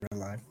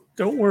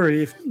Don't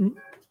worry. If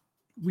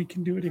we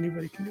can do it,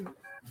 anybody can do it.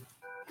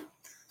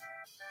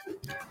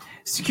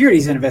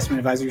 Securities and investment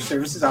advisory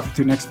services offered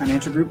through Next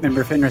Financial Group,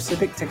 member FINRA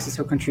SIPC. Texas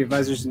Hill Country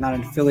Advisors is not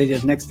an affiliate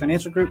of Next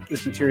Financial Group.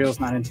 This material is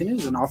not intended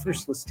as an offer or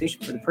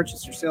solicitation for the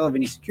purchase or sale of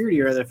any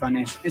security or other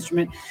financial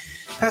instrument.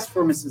 Past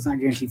performance does not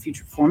guarantee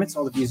future performance.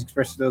 All the views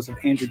expressed are those of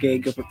Andrew Gay,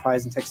 Gilbert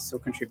Pies, and Texas Hill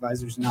Country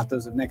Advisors, and not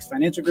those of Next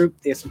Financial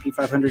Group. The S&P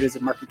 500 is a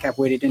market cap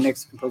weighted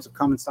index composed of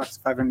common stocks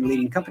of 500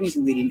 leading companies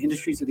and leading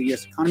industries of the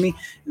U.S. economy,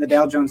 and the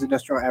Dow Jones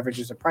Industrial Average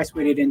is a price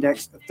weighted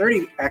index of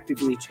 30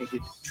 actively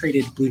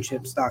traded blue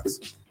chip stocks.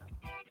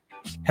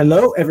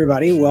 Hello,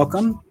 everybody.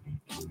 Welcome.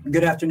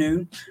 Good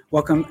afternoon.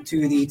 Welcome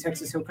to the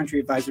Texas Hill Country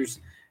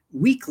Advisors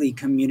weekly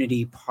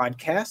community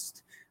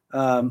podcast,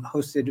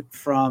 hosted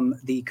from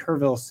the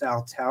Kerrville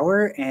South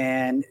Tower.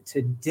 And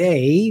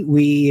today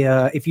we,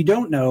 if you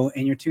don't know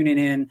and you're tuning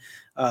in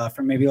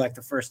for maybe like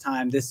the first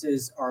time, this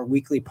is our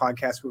weekly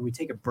podcast where we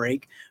take a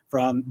break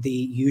from the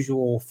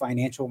usual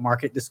financial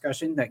market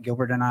discussion that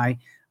Gilbert and I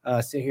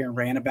sit here and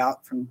rant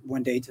about from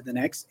one day to the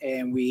next,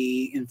 and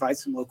we invite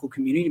some local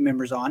community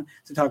members on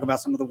to talk about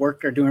some of the work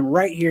they're doing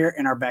right here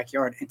in our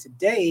backyard. And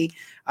today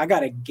I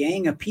got a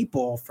gang of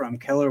people from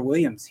Keller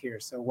Williams here,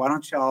 so why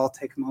don't y'all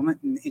take a moment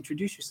and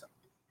introduce yourself?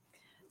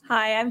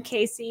 Hi, I'm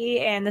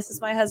Kasi, and this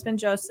is my husband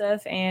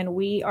Joseph, and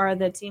we are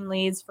the team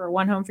leads for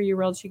One Home for You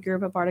Realty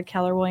Group, a part of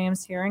Keller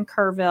Williams here in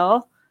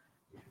Kerrville.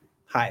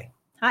 Hi.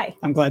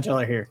 I'm glad y'all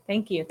are here.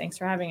 Thank you. Thanks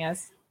for having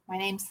us. My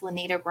name's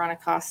Lanita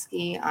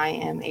Bronikowsky. I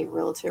am a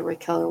realtor with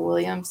Keller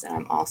Williams, and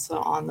I'm also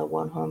on the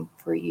One Home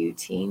for You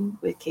team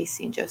with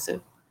Kasi and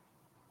Joseph.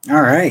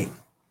 All right.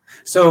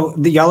 So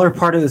y'all are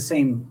part of the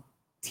same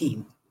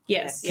team.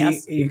 Yes. Can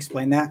you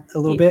explain that a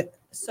little bit?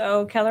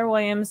 So Keller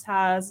Williams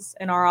has,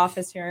 in our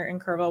office here in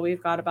Kerrville,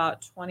 we've got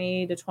about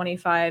 20 to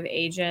 25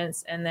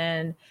 agents. And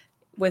then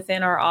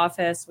within our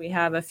office, we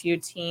have a few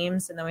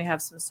teams, and then we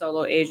have some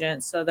solo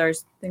agents. So I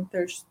think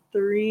there's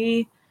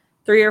three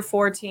or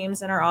four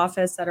teams in our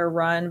office that are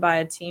run by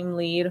a team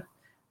lead.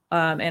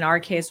 In our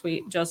case,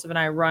 Joseph and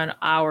I run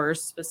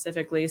ours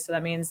specifically. So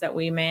that means that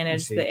we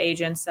manage the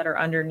agents that are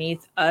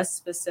underneath us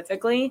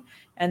specifically.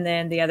 And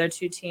then the other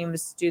two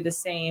teams do the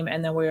same.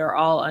 And then we are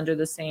all under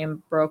the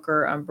same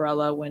broker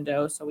umbrella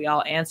window. So we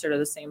all answer to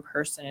the same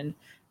person.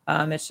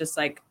 It's just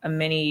like a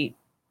mini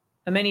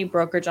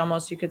brokerage,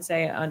 almost, you could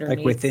say, underneath.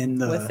 Like within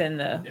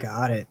the.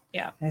 Got it.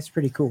 Yeah. That's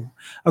pretty cool.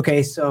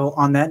 Okay. So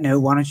on that note,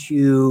 why don't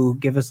you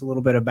give us a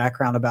little bit of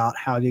background about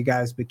how you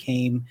guys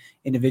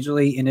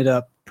ended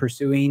up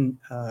pursuing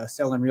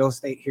selling real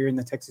estate here in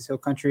the Texas Hill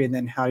Country, and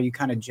then how you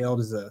kind of gelled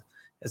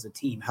as a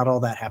team. How did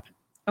all that happen?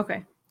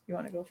 Okay. You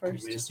want to go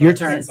first? Your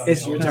turn.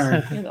 It's your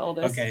turn. You're the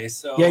oldest. Okay.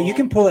 So yeah, you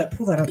can pull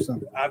that up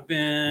some. I'm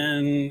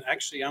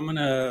going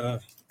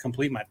to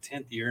complete my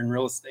 10th year in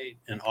real estate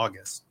in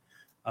August.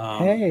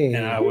 Hey,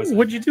 and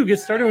what'd you do? Get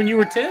started when you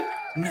were 10?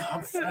 No,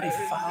 I'm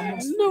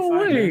 45. No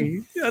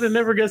way. I'd have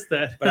never guessed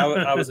that. But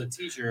I was a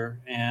teacher,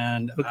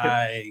 and okay.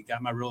 I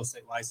got my real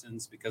estate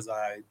license because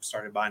I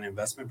started buying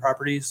investment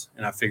properties,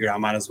 and I figured I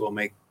might as well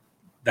make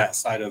that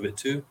side of it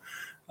too.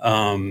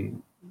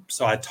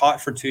 So I taught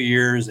for 2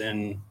 years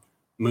and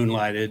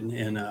moonlighted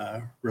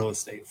in real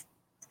estate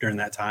during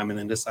that time, and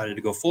then decided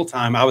to go full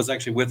time. I was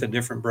actually with a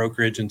different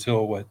brokerage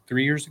until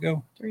 3 years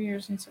ago? 3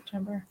 years in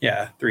September.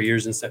 Yeah, 3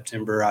 years in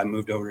September. I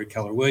moved over to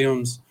Keller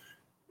Williams.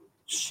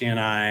 She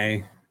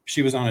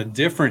was on a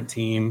different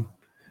team,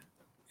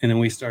 and then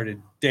we started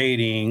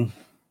dating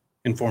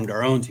and formed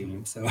our own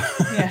team. So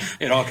yeah.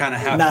 It all kind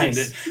of happened.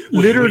 Nice.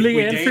 Literally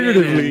we and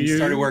figuratively. And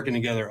started working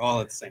together all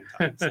at the same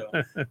time. So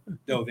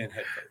dove in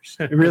head first.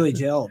 It really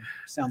gelled.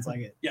 Sounds like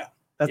it. Yeah.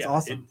 That's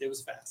awesome. It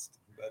was fast,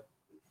 but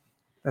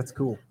that's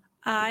cool.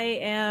 I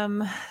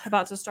am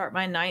about to start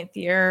my 9th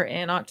year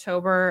in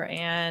October,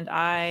 and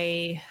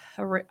I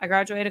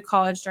graduated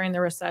college during the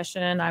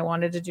recession. I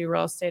wanted to do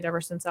real estate ever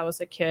since I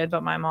was a kid,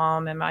 but my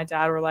mom and my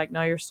dad were like,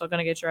 no, you're still going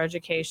to get your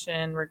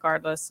education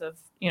regardless of,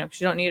 because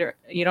you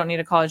don't need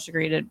a college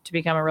degree to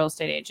become a real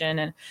estate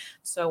agent. And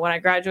so when I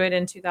graduated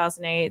in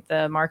 2008,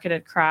 the market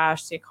had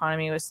crashed. The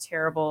economy was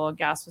terrible.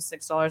 Gas was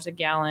 $6 a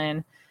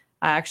gallon.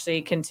 I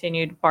actually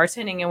continued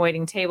bartending and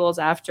waiting tables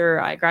after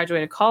I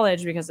graduated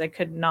college because I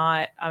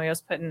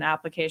was putting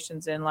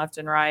applications in left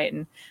and right.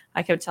 And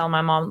I kept telling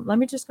my mom, let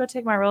me just go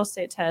take my real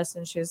estate test.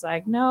 And she's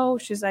like, no,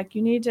 she's like,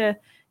 you need to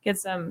get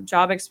some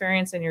job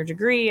experience in your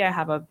degree. I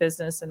have a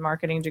business and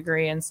marketing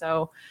degree. And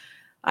so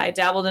I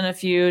dabbled in a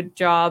few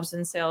jobs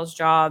and sales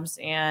jobs,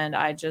 and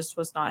I just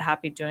was not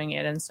happy doing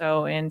it. And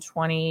so in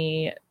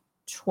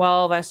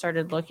 2012, I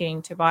started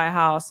looking to buy a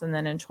house. And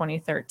then in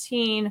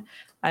 2013,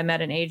 I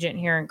met an agent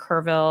here in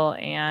Kerrville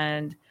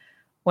and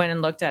went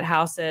and looked at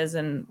houses,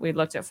 and we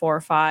looked at 4 or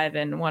 5.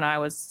 And when I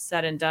was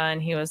said and done,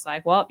 he was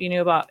like, well, you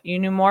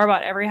knew more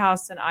about every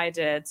house than I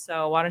did.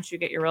 So why don't you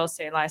get your real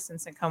estate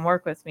license and come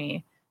work with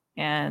me?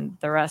 and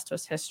the rest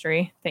was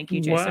history. Thank you,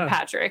 Jason Wow.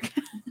 Patrick.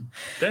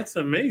 That's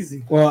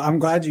amazing. Well, I'm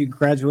glad you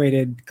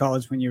graduated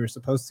college when you were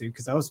supposed to,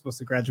 because I was supposed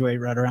to graduate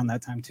right around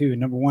that time too.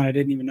 Number one, I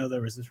didn't even know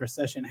there was this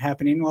recession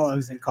happening while I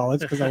was in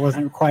college because I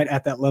wasn't quite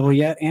at that level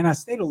yet, and I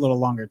stayed a little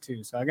longer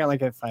too. So I got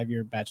like a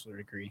 5-year bachelor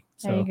degree.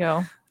 There you So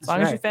go. As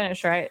long as you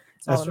finish, right?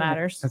 That's all that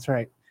matters. That's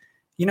right.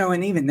 You know,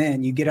 and even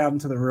then, you get out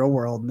into the real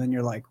world, and then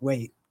you're like,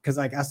 wait, because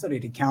like I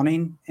studied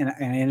accounting, and I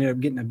ended up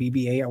getting a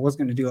BBA. I was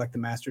going to do like the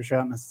master's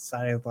route, and I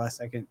decided at the last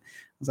second, I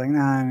was like,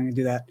 nah, I'm going to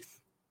do that.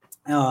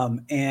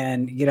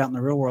 And you get out in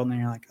the real world, and then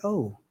you're like,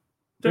 oh,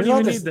 Don't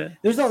even need that.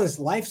 there's all this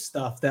life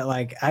stuff that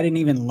like I didn't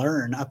even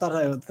learn. I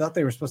thought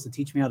they were supposed to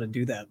teach me how to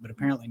do that, but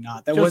apparently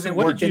not. That Joseph, wasn't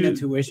what worked did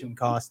into you- tuition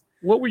cost.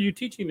 What were you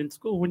teaching in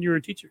school when you were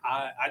a teacher?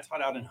 I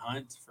taught out in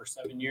Hunt for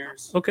 7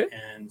 years. Okay.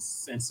 And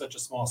in such a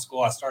small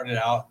school, I started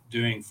out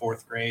doing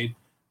 4th grade,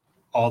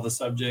 all the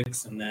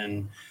subjects. And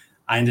then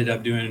I ended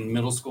up doing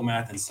middle school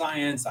math and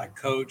science. I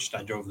coached,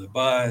 I drove the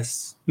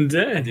bus. I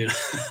Dang. did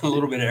a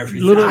little bit of A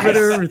everything. little bit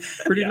of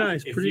everything. Pretty Yeah.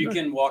 nice. If Pretty you nice.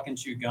 can walk and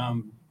chew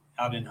gum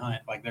out in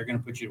Hunt, like they're going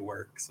to put you to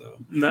work. So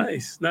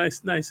Nice.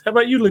 How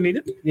about you,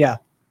 Lanita? Yeah,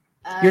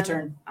 your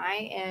turn.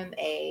 I am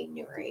a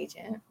newer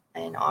agent.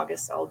 In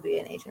August, I'll be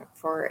an agent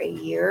for a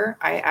year.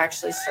 I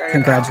actually started.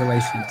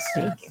 Congratulations.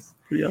 Thank you.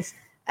 Pretty awesome.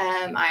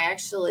 I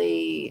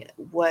actually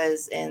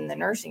was in the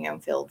nursing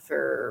home field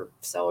for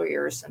several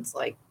years since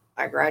like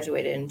I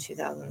graduated in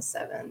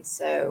 2007.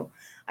 So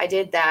I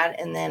did that.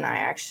 And then I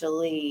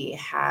actually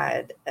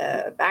had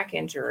a back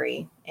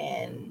injury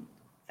and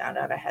found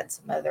out I had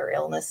some other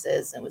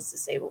illnesses and was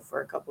disabled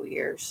for a couple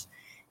years.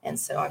 And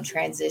so I'm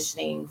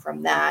transitioning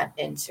from that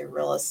into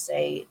real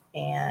estate,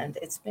 and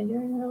it's been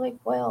doing really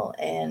well.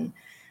 And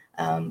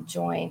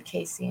joined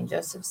Kasi and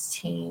Joseph's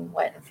team,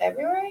 in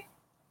February?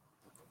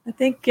 I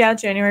think, yeah,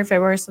 January,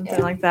 February, something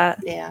Yeah. like that.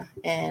 Yeah.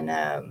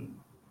 And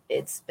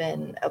it's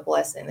been a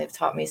blessing. They've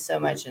taught me so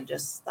much in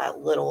just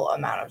that little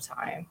amount of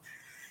time.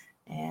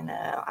 And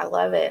I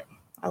love it.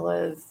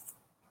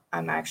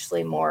 I'm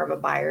actually more of a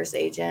buyer's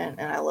agent,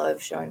 and I love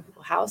showing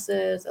people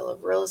houses. I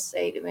love real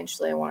estate.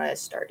 Eventually I want to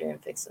start doing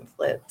fix and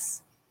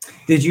flips.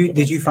 Did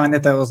you find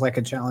that was like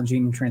a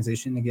challenging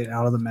transition to get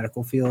out of the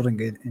medical field and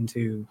get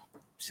into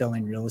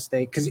selling real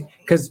estate?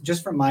 Because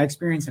just from my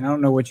experience, and I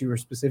don't know what you were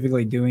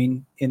specifically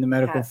doing in the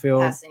medical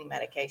field, Passing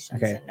medications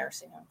Okay. in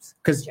nursing homes.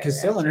 because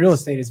selling Geriatrics. real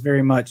estate is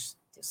very much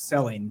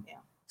selling Yeah.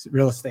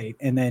 real estate.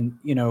 And then,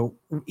 you know,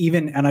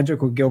 and I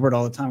joke with Gilbert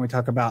all the time, we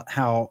talk about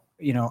how,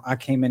 you know, I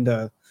came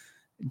into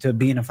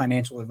being a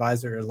financial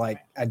advisor. Like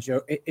I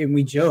joke, and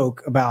we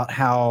joke about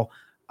how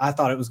I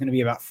thought it was going to be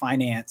about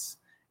finance,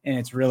 and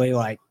it's really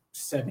like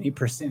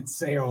 70%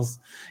 sales,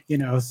 you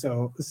know,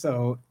 so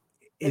The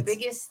it's,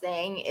 biggest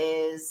thing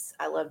is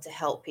I love to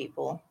help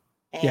people.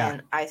 And Yeah.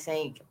 I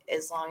think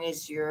as long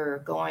as you're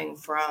going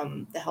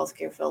from the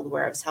healthcare field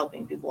where I was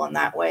helping people in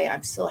that way,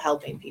 I'm still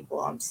helping people.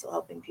 I'm still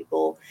helping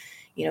people,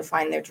 you know,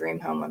 find their dream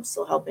home. I'm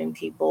still helping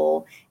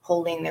people,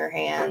 holding their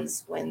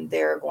hands when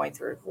they're going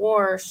through a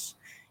divorce.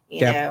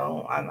 You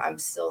know, I'm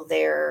still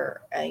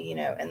there, you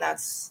know, and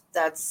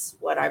that's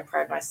what I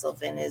pride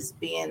myself in, is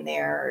being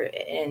there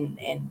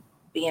and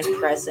being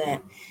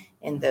present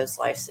in those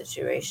life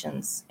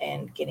situations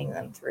and getting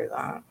them through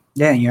that.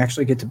 yeah, and you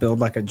actually get to build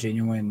like a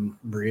genuine,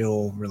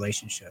 real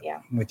relationship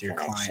with your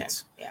Connection.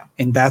 clients. Yeah.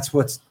 And that's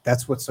what's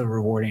so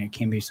rewarding. It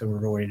can be so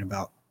rewarding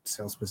about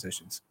sales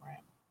positions. Right.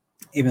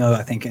 Even though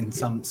I think in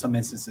some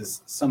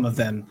instances, some of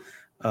them,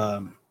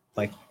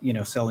 like, you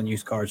know, selling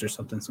used cars or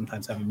something,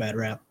 sometimes have a bad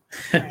rap.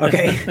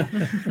 Okay.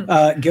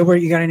 Gilbert,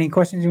 you got any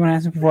questions you want to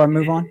answer before I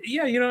move on?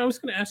 Yeah, you know, I was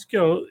going to ask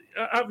you.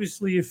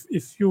 Obviously,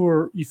 if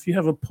you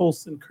have a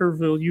pulse in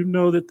Kerrville, you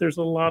know that there's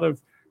a lot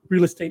of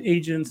real estate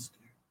agents,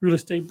 real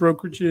estate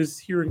brokerages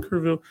here in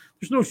Kerrville.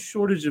 There's no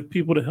shortage of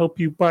people to help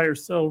you buy or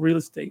sell real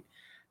estate.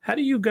 How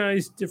do you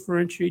guys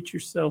differentiate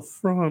yourself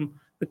from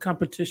the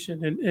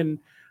competition? And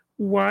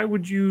why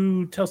would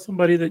you tell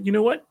somebody that, you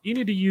know what, you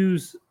need to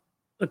use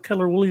a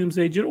Keller Williams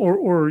agent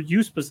or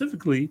you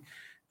specifically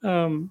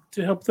to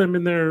help them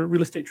in their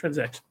real estate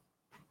transaction?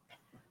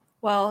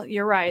 Well,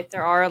 you're right.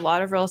 There are a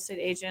lot of real estate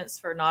agents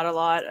for not a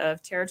lot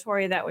of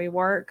territory that we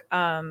work.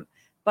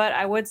 But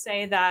I would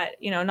say that,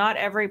 you know, not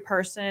every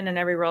person and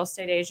every real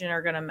estate agent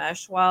are going to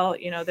mesh well.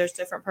 You know, there's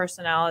different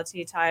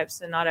personality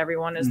types and not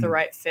everyone is the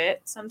right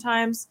fit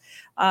sometimes.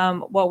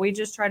 What we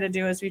just try to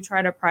do is we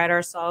try to pride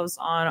ourselves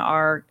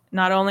on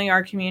not only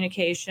our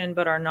communication,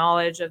 but our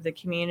knowledge of the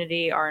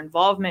community, our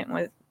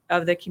involvement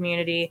of the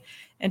community,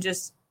 and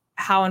just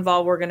how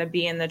involved we're going to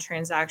be in the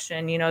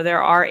transaction. You know,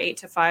 there are 8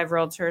 to 5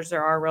 realtors.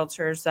 There are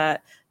realtors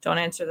that don't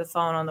answer the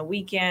phone on the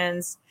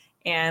weekends.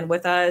 And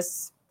with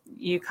us,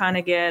 you kind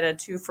of get a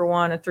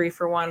 2-for-1, a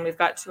 3-for-1. We've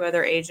got 2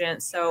 other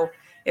agents. So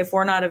if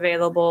we're not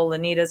available,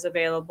 Lanita's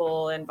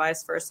available, and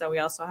vice versa. We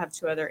also have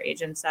 2 other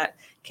agents that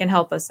can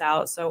help us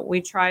out. So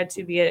we try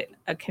to be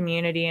a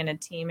community and a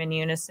team in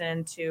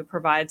unison to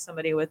provide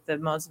somebody with the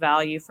most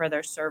value for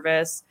their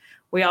service.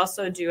 We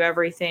also do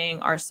everything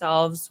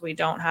ourselves. We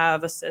don't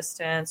have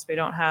assistants. We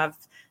don't have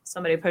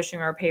somebody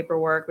pushing our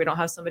paperwork. We don't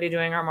have somebody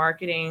doing our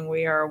marketing.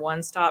 We are a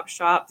one-stop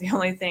shop. The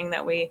only thing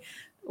that we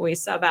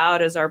sub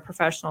out is our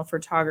professional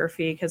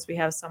photography, because we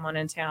have someone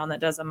in town that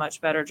does a much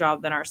better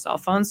job than our cell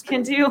phones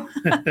can do.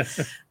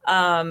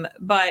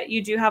 But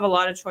you do have a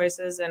lot of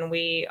choices, and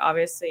we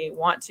obviously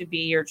want to be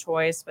your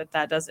choice, but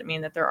that doesn't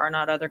mean that there are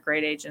not other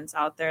great agents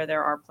out there.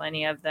 There are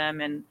plenty of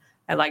them, and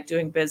I like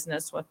doing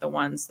business with the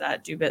ones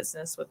that do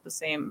business with the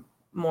same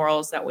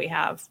morals that we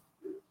have.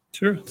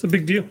 Sure, it's a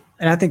big deal.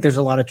 And I think there's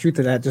a lot of truth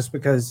to that, just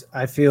because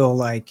I feel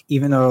like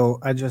even though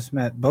I just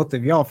met both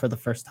of y'all for the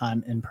first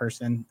time in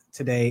person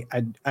today,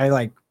 I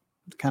like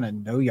kind of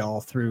know y'all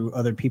through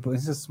other people.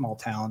 It's a small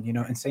town, you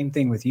know, and same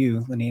thing with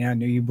you, Lanita. I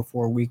knew you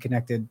before we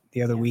connected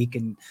the other week,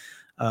 and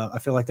I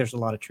feel like there's a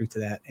lot of truth to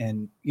that.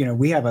 And, you know,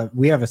 we have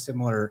a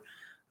similar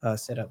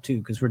setup too,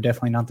 because we're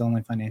definitely not the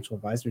only financial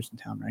advisors in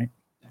town, right?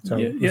 So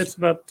yeah, it's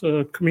about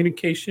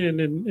communication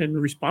and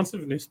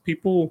responsiveness.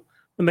 People,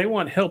 when they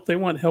want help,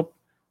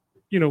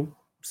 you know,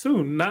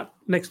 soon, not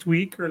next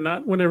week or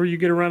not whenever you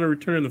get around to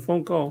returning the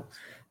phone call.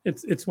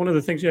 It's one of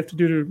the things you have to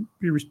do to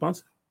be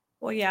responsive.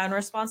 Well, yeah, and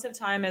responsive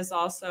time is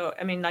also,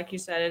 I mean, like you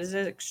said, it is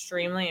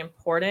extremely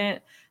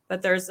important,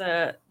 but there's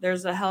a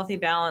healthy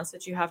balance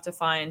that you have to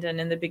find. And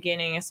in the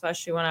beginning,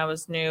 especially when I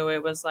was new,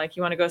 it was like,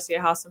 you want to go see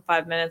a house in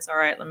 5 minutes? All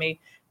right, let me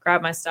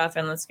grab my stuff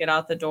and let's get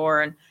out the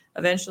door. And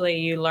eventually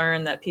you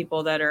learn that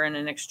people that are in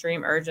an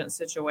extreme urgent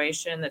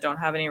situation that don't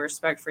have any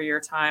respect for your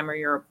time or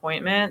your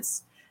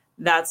appointments,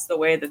 that's the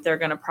way that they're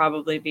going to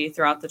probably be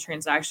throughout the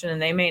transaction. And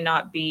they may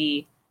not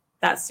be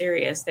that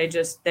serious.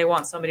 They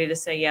want somebody to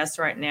say yes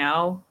right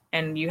now.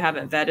 And you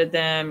haven't vetted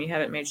them. You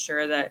haven't made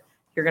sure that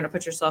you're going to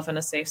put yourself in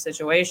a safe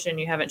situation.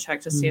 You haven't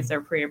checked to see if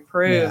they're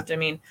pre-approved. Yeah. I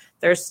mean,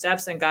 there's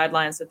steps and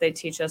guidelines that they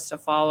teach us to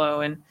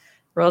follow. And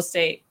real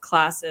estate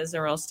classes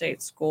and real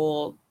estate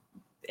school,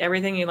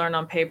 everything you learn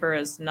on paper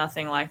is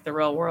nothing like the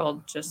real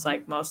world, just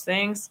like most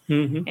things.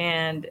 Mm-hmm.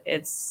 And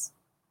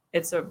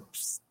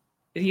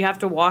you have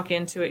to walk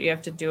into it. You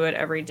have to do it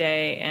every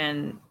day.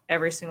 And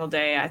every single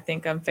day, I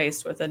think I'm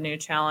faced with a new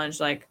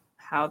challenge. Like,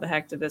 how the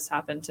heck did this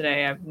happen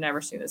today? I've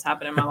never seen this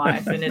happen in my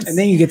life. And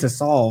then you get to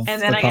solve.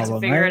 And then I get to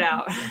figure it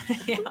out.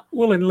 Yeah.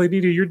 Well, and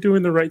Lanita, you're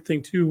doing the right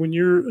thing too. When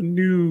you're a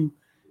new,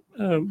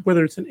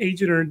 whether it's an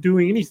agent or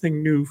doing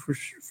anything new, for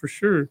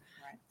sure, right,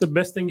 the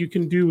best thing you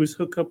can do is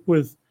hook up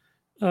with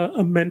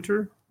a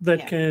mentor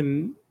that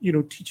can, you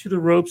know, teach you the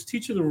ropes,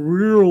 teach you the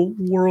real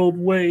world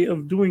way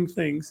of doing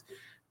things.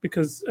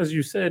 Because as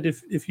you said,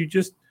 if you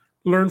just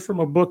learn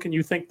from a book and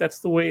you think that's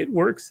the way it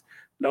works,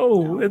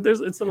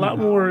 it's a lot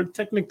more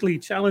technically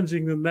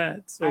challenging than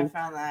that. So I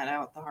found that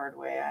out the hard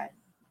way.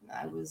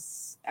 I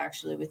was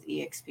actually with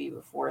EXP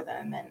before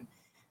them and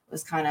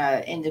was kind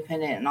of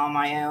independent and on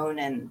my own,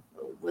 and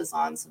was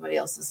on somebody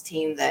else's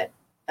team that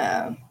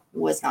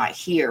was not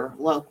here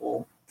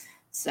local.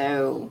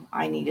 So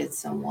I needed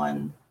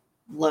someone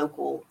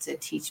local to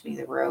teach me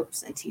the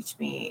ropes and teach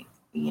me,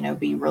 you know,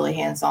 be really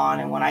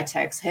hands-on. And when I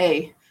text,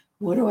 hey,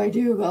 what do I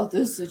do about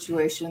this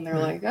situation? They're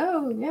like,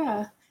 oh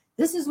yeah,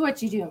 this is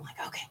what you do. I'm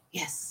like, okay,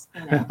 yes,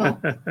 you know,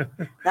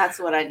 that's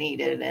what I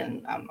needed.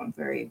 And I'm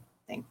very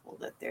thankful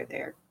that they're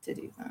there to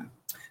do that.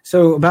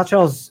 So about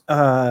y'all's,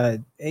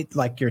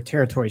 like your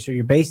territory. So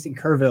you're based in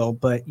Kerrville,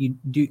 but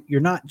you're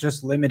not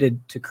just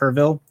limited to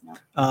Kerrville.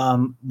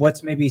 No.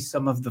 What's maybe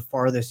some of the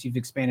farthest you've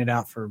expanded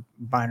out for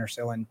buying or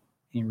selling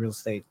in real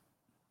estate?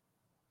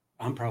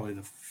 I'm probably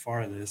the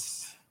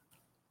farthest,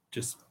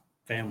 just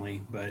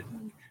family, but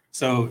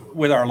so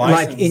with our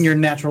license, like in your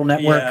natural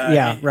network.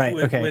 Yeah, right.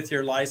 Okay. With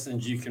your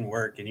license, you can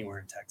work anywhere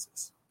in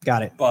Texas.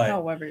 Got it. But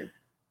however,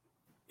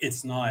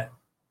 it's not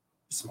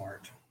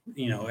smart.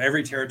 You know,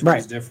 every territory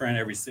is different.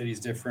 Every city is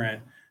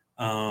different.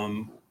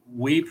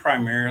 We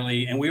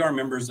primarily, and we are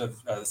members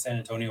of the San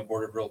Antonio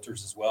Board of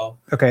Realtors as well.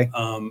 Okay.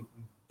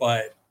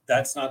 But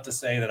that's not to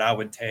say that I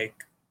would take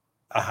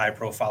a high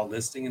profile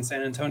listing in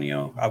San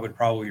Antonio. I would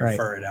probably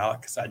refer it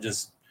out because I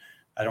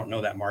don't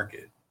know that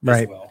market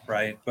as well.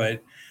 Right.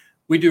 But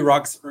we do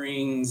Rock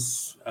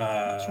Springs,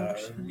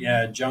 Junction,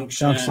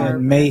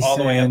 Mason, all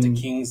the way up to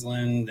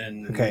Kingsland,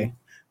 and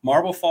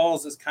Marble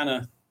Falls is kind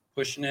of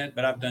pushing it,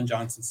 but I've done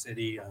Johnson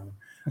City.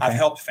 I've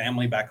helped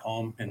family back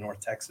home in North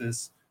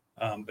Texas,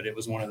 but it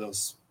was one of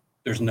those,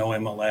 there's no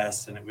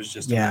MLS, and it was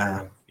just a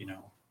matter of, you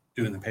know,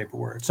 doing the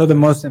paperwork. So the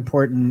most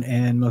important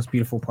and most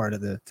beautiful part of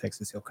the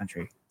Texas Hill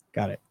Country.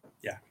 Got it.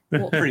 Yeah,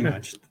 pretty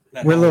much.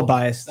 We're a little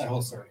biased. That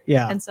whole story.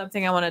 Yeah. And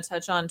something I want to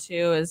touch on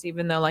too is,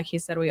 even though, like he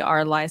said, we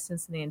are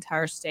licensed in the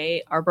entire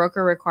state, our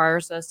broker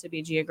requires us to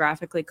be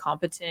geographically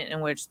competent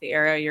in which the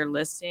area you're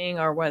listing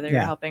or whether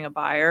you're helping a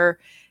buyer.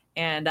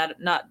 And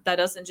that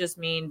doesn't just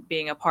mean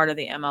being a part of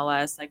the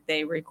MLS. Like,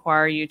 they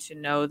require you to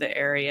know the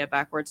area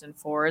backwards and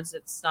forwards.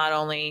 It's not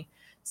only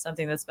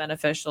something that's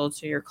beneficial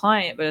to your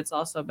client, but it's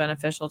also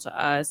beneficial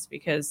to us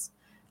because,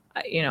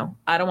 you know,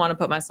 I don't want to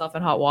put myself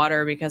in hot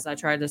water because I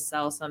tried to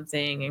sell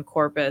something in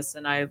Corpus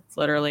and I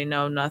literally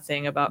know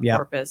nothing about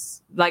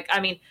Corpus. Like, I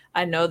mean,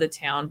 I know the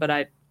town, but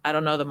I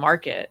don't know the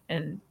market.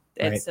 And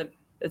it's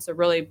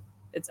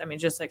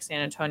just like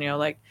San Antonio,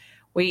 like,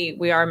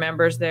 we are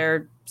members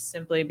there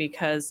simply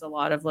because a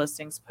lot of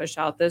listings push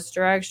out this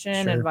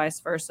direction and vice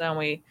versa. And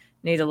we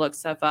need to look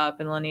stuff up.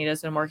 And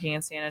Lanita's been working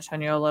in San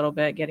Antonio a little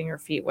bit, getting her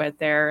feet wet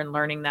there and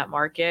learning that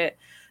market.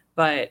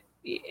 But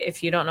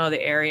if you don't know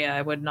the area,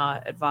 I would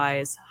not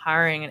advise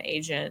hiring an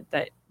agent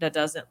that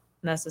doesn't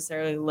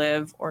necessarily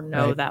live or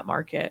know that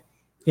market.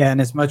 Yeah. And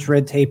as much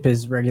red tape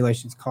as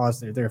regulations cause,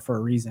 they're there for a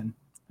reason.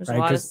 There's a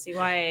lot of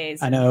CYAs.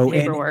 I know.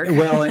 Paperwork.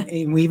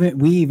 And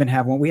we even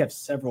have one. We have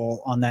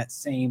several on that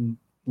same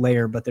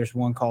layer, but there's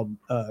one called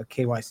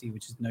KYC,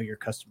 which is know your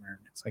customer.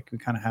 It's like we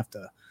kind of have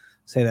to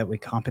say that we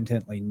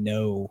competently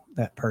know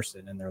that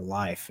person and their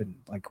life and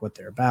like what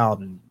they're about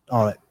and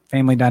all that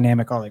family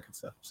dynamic, all that good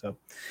stuff. So,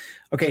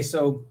 okay.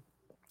 So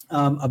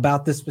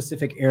about this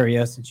specific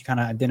area, since you kind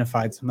of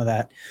identified some of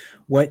that,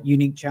 what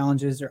unique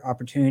challenges or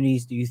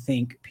opportunities do you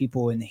think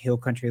people in the Hill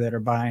Country that are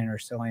buying or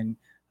selling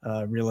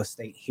real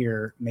estate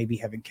here maybe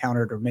have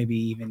encountered, or maybe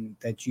even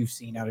that you've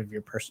seen out of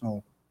your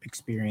personal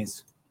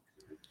experience?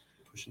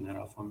 Pushing that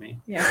off on me.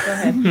 Yeah, go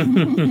ahead.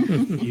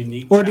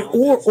 Unique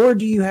or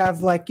do you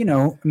have like,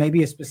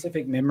 maybe a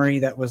specific memory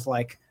that was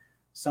like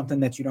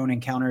something that you don't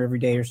encounter every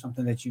day, or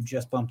something that you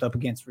just bumped up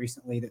against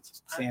recently that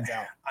stands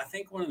out? I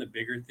think one of the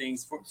bigger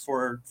things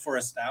for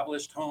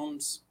established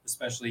homes,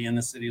 especially in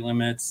the city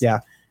limits,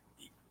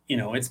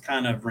 it's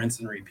kind of rinse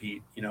and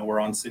repeat. We're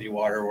on city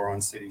water, we're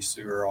on city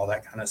sewer, all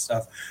that kind of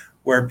stuff,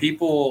 where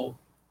people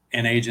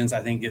and agents,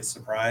 I think, get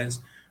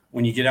surprised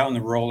when you get out in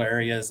the rural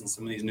areas and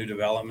some of these new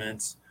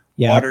developments.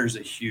 Water is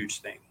a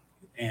huge thing.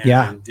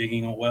 And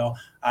digging a well.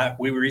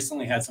 We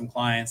recently had some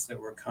clients that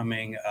were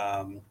coming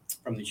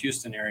from the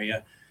Houston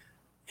area,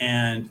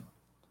 and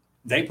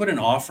they put an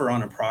offer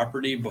on a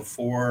property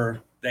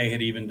before they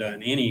had even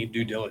done any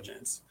due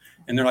diligence.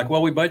 And they're like,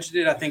 well, we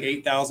budgeted, I think,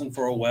 $8,000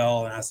 for a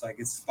well. And I was like,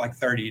 it's like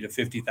 $30,000 to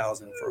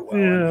 $50,000 for a well.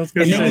 Yeah,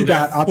 and then you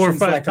got options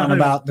like on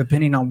about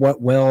depending on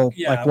what well,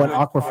 like what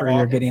aquifer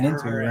you're getting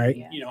into, right?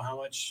 And, how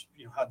much,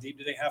 how deep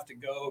do they have to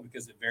go,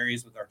 because it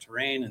varies with our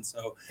terrain.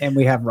 And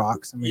we have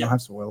rocks and we don't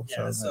have soil.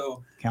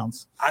 So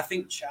counts. I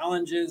think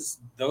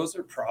challenges, those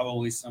are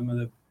probably some of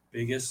the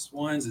biggest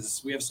ones.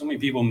 Is we have so many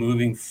people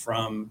moving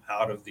from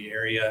out of the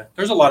area.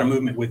 There's a lot of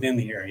movement within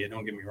the area,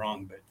 don't get me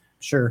wrong, but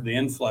the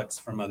influx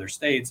from other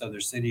states,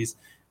 other cities,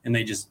 and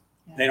they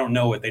don't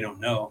know what they don't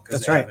know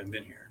because they haven't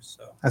been here.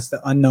 So that's the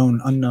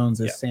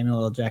unknowns, as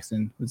Samuel L.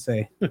 Jackson would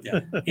say.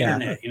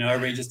 Internet.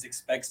 Everybody just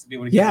expects to be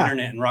able to get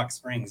internet in Rock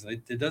Springs.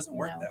 It doesn't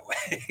work that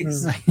way.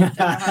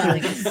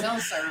 Cell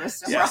service.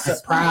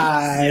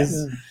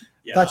 Surprise.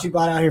 Thought you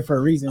bought out here for a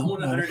reason. I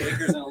want 100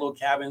 acres in a little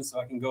cabin so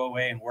I can go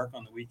away and work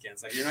on the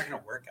weekends. Like, you're not going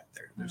to work out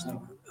there. There's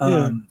no.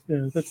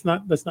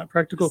 That's not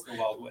practical. It's the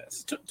Wild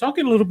West.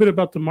 Talking a little bit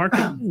about the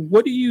market,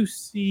 what do you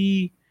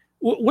see?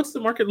 What's the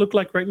market look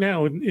like right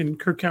now in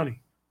Kerr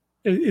County?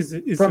 Is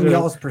from it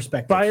y'all's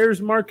perspective?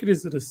 Buyer's market?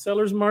 Is it a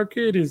seller's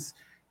market? Is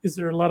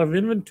there a lot of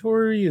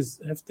inventory?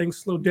 Have things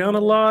slowed down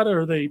a lot?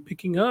 Are they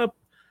picking up?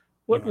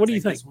 What do you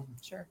think?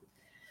 Sure.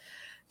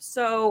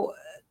 So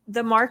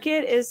the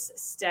market is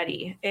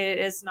steady. It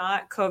is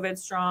not COVID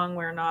strong.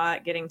 We're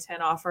not getting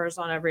 10 offers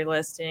on every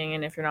listing.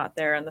 And if you're not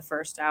there in the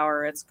first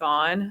hour, it's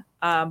gone.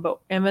 But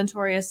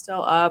inventory is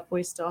still up.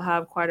 We still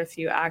have quite a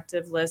few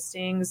active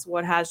listings.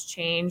 What has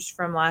changed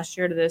from last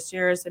year to this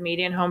year is the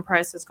median home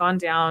price has gone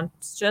down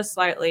just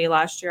slightly.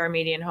 Last year, our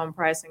median home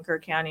price in Kerr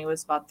County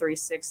was about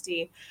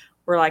 $360,000.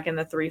 We're like in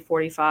the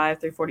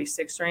 $345,000,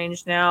 $346,000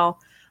 range now.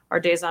 Our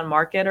days on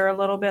market are a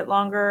little bit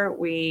longer.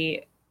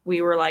 We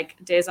were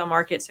like days on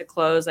market to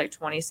close like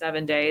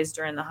 27 days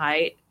during the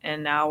height.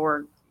 And now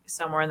we're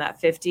somewhere in that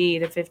 50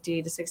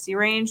 to 60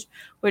 range,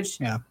 which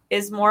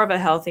is more of a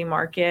healthy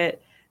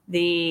market.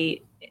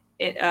 The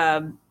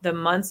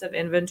months of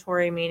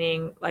inventory,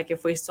 meaning like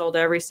if we sold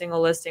every single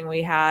listing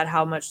we had,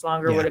 how much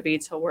longer would it be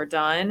till we're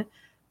done?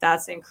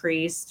 That's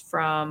increased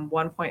from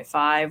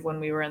 1.5 when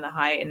we were in the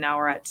height, and now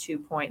we're at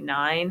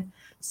 2.9.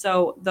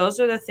 So those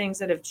are the things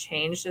that have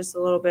changed just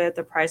a little bit.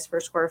 The price per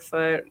square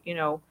foot,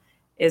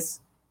 is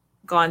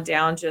gone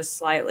down just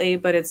slightly,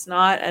 but it's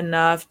not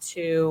enough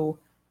to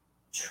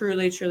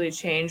truly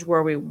change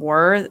where we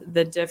were.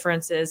 The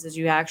difference is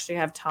you actually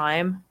have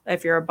time.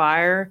 If you're a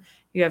buyer,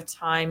 you have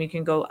time. You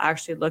can go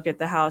actually look at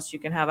the house. You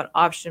can have an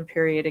option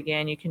period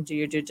again. You can do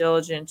your due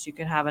diligence. You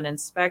can have an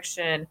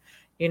inspection.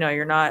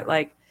 You're not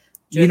like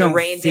doing a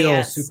rain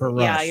dance. Super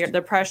rushed. Yeah,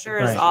 the pressure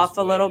is off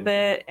a little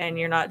bit, and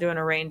you're not doing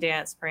a rain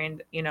dance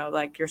praying,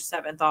 like your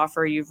 7th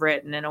offer you've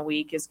written in a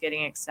week is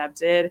getting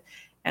accepted.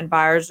 And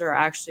buyers are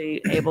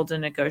actually able to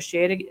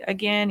negotiate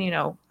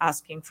again,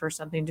 asking for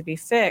something to be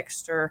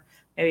fixed, or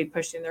maybe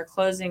pushing their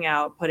closing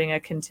out, putting a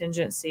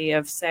contingency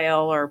of sale,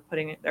 or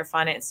putting their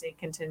financing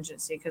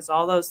contingency, because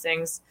all those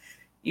things,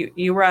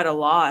 you were at a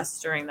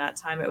loss during that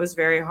time. It was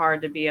very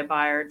hard to be a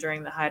buyer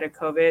during the height of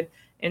COVID.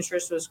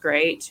 Interest was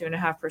great,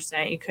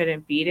 2.5%. You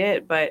couldn't beat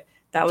it, but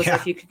that was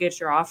if you could get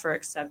your offer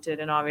accepted.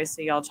 And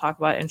obviously y'all talk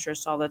about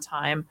interest all the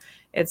time.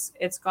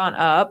 It's gone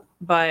up,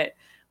 but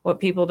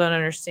what people don't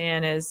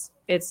understand is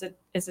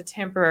it's a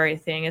temporary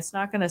thing. It's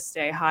not going to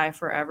stay high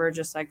forever.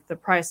 Just like the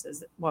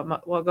prices,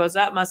 what goes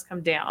up must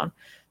come down.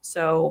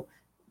 So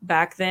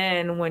back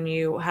then, when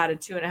you had a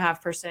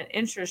 2.5%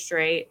 interest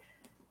rate,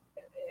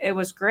 it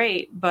was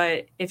great.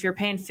 But if you're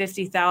paying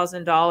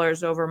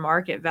 $50,000 over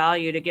market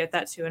value to get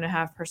that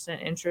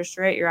 2.5% interest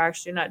rate, you're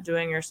actually not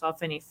doing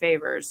yourself any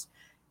favors.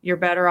 You're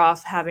better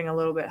off having a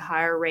little bit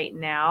higher rate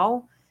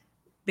now,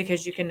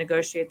 because you can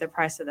negotiate the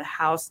price of the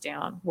house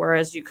down,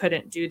 whereas you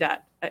couldn't do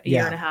that a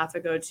year and a half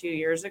ago, 2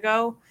 years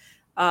ago.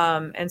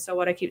 And so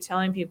what I keep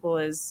telling people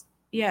is,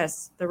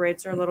 yes, the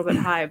rates are a little bit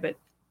high, but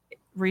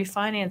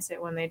refinance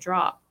it when they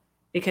drop,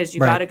 because you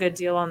got a good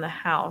deal on the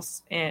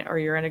house, or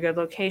you're in a good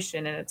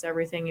location and it's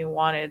everything you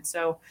wanted.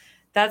 So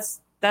that's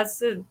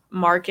the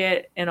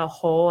market in a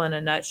whole, in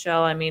a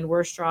nutshell. I mean,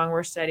 we're strong,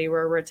 we're steady,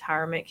 we're a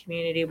retirement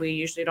community. We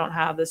usually don't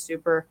have the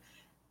super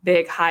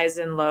big highs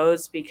and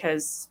lows,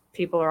 because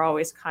people are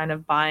always kind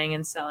of buying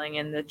and selling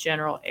in the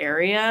general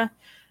area.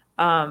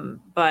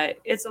 But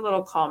it's a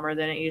little calmer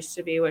than it used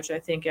to be, which I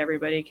think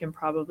everybody can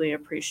probably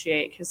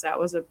appreciate, because it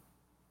was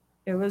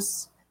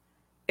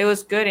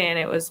good and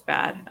it was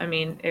bad. I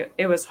mean,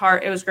 it was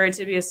hard. It was great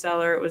to be a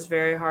seller. It was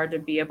very hard to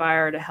be a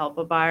buyer, to help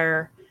a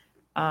buyer.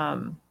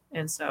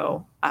 And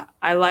so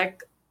I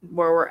like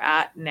where we're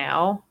at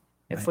now.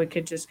 If we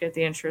could just get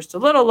the interest a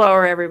little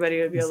lower,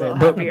 everybody would be a little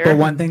happier. But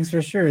one thing's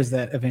for sure is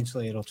that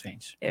eventually it'll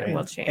change. It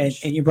will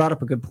change. And you brought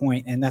up a good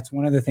point, and that's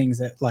one of the things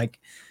that, like,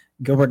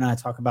 Gilbert and I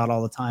talk about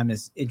all the time,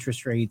 is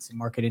interest rates and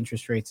market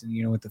interest rates.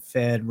 And, with the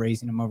Fed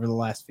raising them over the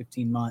last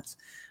 15 months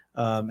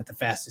at the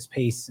fastest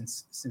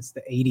pace since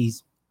the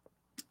 80s,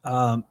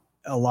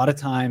 a lot of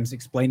times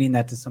explaining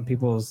that to some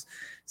people is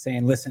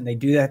saying, listen, they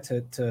do that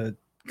to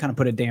kind of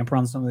put a damper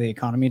on some of the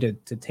economy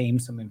to tame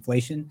some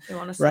inflation. They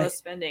want to slow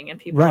spending, and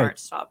people aren't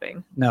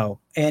stopping. No.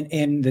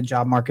 And the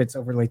job market's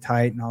overly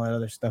tight and all that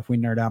other stuff we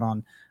nerd out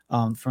on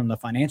from the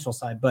financial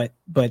side. But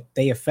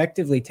they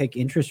effectively take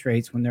interest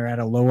rates when they're at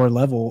a lower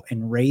level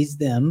and raise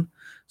them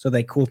so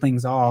they cool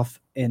things off,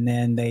 and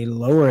then they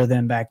lower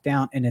them back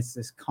down. And it's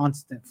this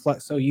constant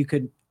flux. So you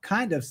could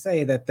kind of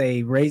say that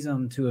they raise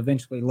them to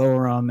eventually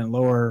lower them, and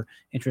lower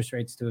interest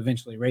rates to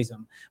eventually raise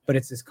them. But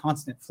it's this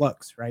constant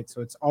flux, right?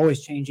 So it's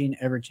always changing,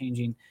 ever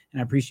changing.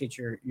 And I appreciate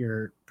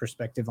your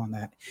perspective on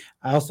that.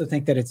 I also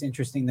think that it's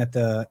interesting that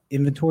the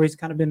inventory's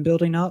kind of been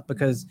building up,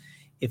 because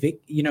if it,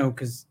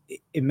 because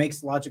it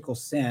makes logical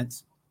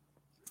sense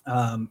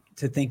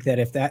to think that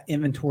if that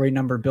inventory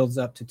number builds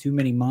up to too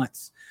many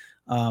months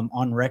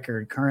on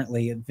record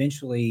currently,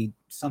 eventually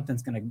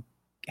something's going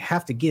to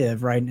have to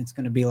give, right? And it's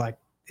going to be like,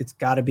 it's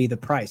got to be the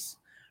price,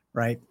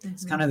 right? Mm-hmm.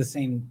 It's kind of the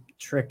same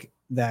trick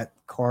that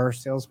car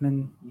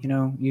salesmen,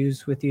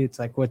 use with you. It's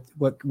like, what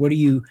do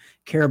you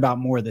care about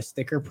more, the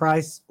sticker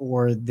price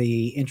or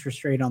the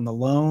interest rate on the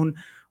loan?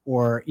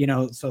 Or,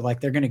 so like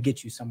they're going to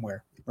get you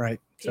somewhere, right?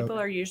 People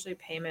are usually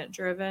payment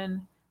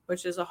driven,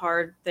 which is a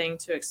hard thing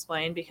to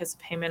explain, because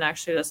payment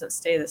actually doesn't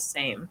stay the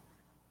same.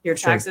 Your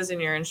taxes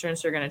and your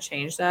insurance are going to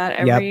change that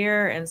every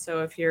year. And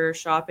so if you're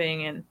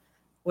shopping and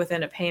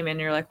within a payment,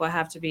 you're like, well, I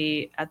have to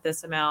be at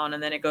this amount,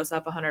 and then it goes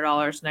up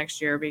 $100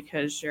 next year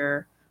because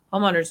your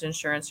homeowner's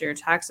insurance or your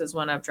taxes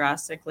went up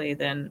drastically,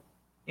 then,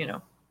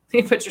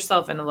 you put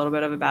yourself in a little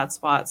bit of a bad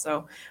spot.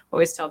 So I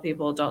always tell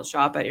people, don't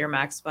shop at your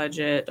max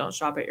budget. Don't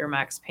shop at your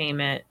max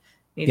payment.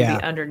 You need to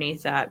be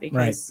underneath that,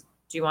 because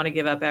do you want to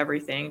give up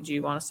everything? Do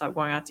you want to stop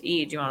going out to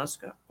eat? Do you want to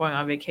stop going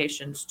on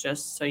vacations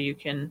just so you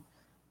can,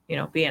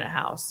 be in a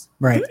house?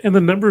 Right. And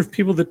the number of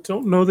people that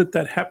don't know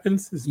that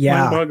happens is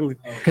mind-boggling.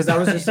 Because I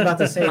was just about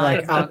to say,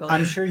 like,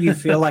 I'm sure you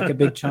feel like a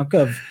big chunk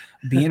of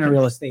being a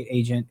real estate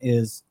agent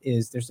is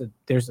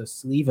there's a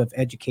sleeve of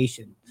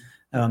education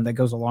that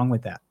goes along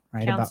with that,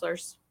 right?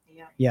 Counselors.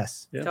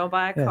 Yes. Yeah. Don't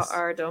buy a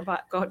car.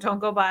 Don't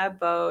go buy a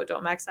boat.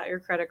 Don't max out your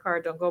credit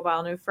card. Don't go buy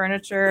new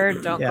furniture.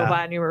 Don't go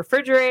buy a new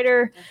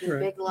refrigerator.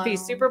 Be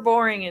super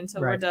boring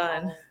until we're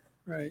done.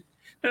 Right.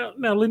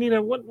 Now,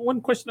 Lanita, one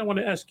question I want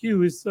to ask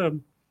you is,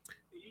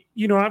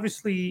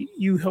 obviously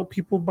you help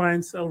people buy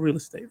and sell real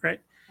estate, right?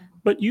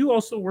 But you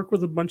also work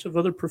with a bunch of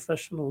other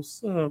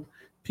professionals,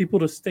 people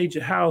to stage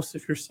a house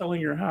if you're selling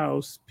your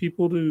house,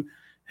 people to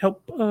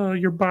help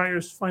your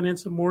buyers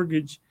finance a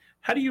mortgage.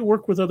 How do you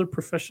work with other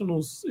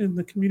professionals in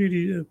the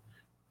community to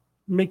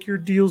make your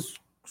deals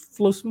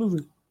flow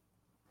smoothly?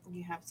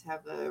 You have to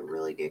have a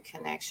really good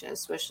connection,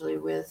 especially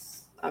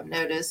I've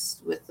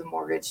noticed with the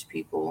mortgage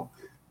people.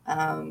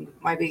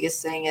 My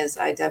biggest thing is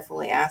I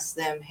definitely ask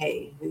them,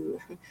 hey, who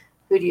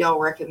do y'all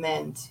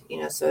recommend?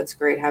 So it's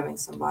great having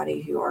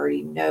somebody who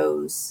already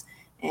knows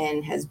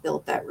and has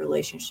built that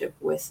relationship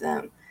with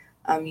them.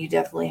 You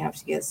definitely have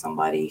to get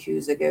somebody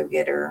who's a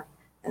go-getter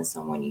and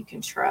someone you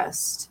can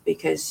trust,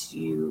 because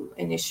you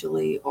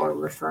initially are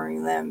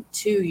referring them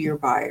to your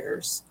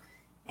buyers.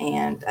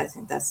 And I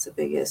think that's the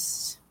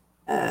biggest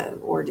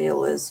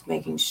ordeal, is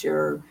making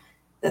sure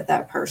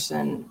that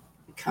person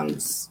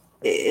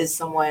is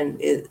someone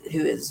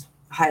who is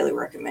highly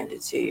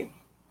recommended to you.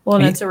 Well,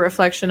 and it's a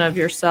reflection of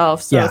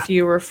yourself. So if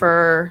you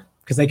refer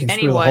because they can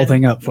screw the whole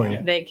thing up for you.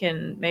 They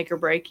can make or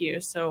break you.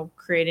 So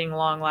creating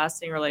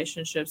long-lasting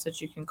relationships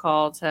that you can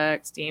call,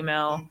 text,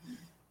 email.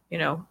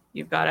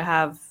 You've got to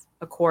have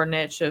a core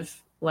niche of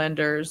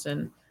lenders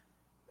and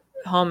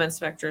home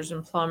inspectors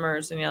and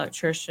plumbers and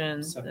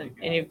electricians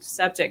and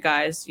septic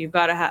guys. You've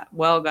got to have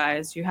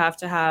guys. You have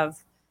to have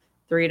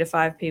 3 to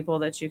 5 people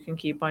that you can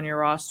keep on your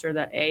roster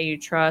that A, you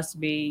trust,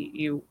 B,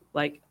 you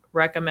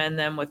recommend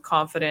them with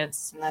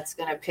confidence. And that's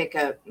going to pick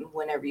up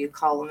whenever you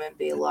call them and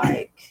be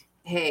like,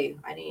 hey,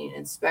 I need an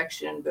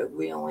inspection, but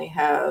we only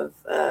have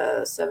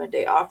a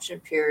 7-day option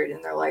period.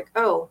 And they're like,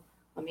 oh,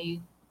 let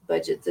me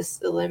budget this.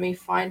 Let me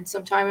find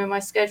some time in my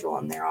schedule.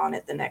 And they're on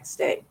it the next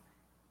day.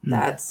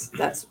 That's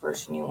the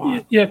person you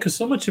want. Yeah, because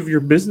so much of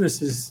your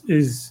business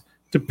is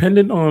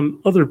dependent on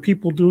other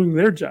people doing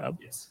their job.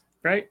 Yes.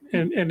 Right?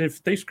 And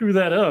if they screw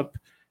that up,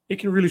 it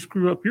can really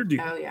screw up your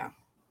deal. Oh, yeah.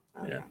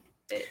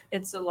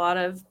 It's a lot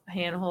of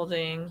hand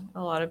holding,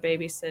 a lot of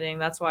babysitting.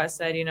 That's why I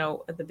said,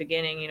 at the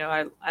beginning,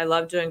 I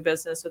love doing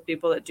business with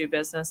people that do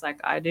business like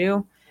I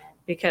do,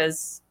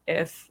 because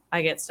if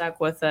I get stuck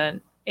with an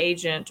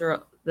agent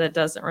or that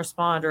doesn't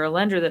respond, or a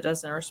lender that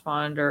doesn't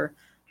respond, or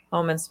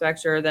home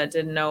inspector that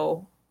didn't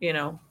know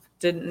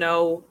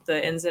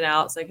the ins and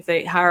outs, like if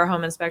they hire a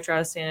home inspector out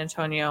of San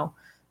Antonio,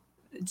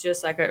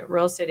 just like a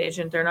real estate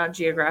agent, they're not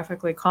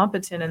geographically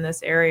competent in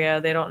this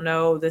area. They don't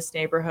know this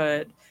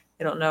neighborhood.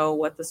 They don't know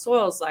what the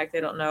soil's like. They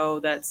don't know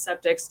that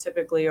septics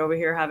typically over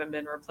here haven't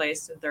been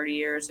replaced in 30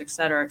 years, et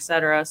cetera, et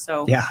cetera.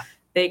 So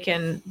they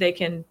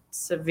can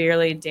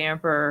severely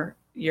damper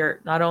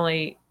not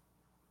only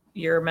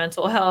your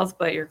mental health,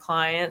 but your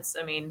clients.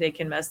 I mean, they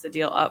can mess the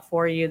deal up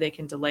for you. They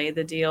can delay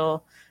the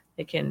deal.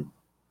 They can,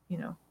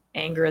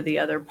 anger the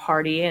other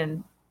party.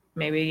 And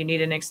maybe you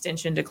need an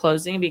extension to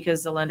closing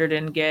because the lender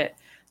didn't get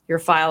your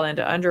file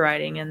into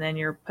underwriting, and then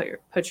you're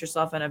put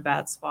yourself in a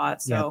bad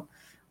spot. So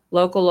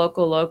local,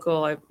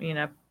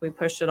 we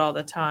push it all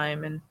the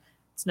time, and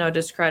it's no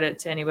discredit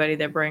to anybody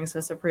that brings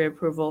us a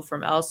pre-approval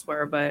from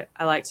elsewhere, but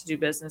I like to do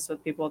business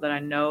with people that I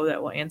know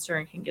that will answer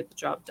and can get the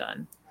job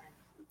done.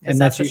 And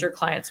that's what your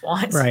clients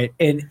want. Right.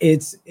 And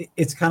it's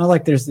kind of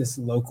like there's this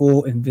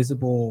local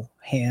invisible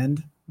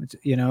hand, which,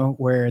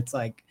 where it's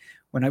like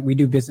when we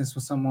do business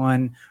with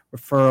someone,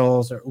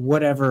 referrals or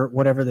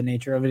whatever the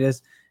nature of it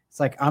is, it's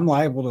like I'm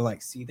liable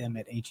to see them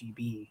at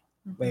HEB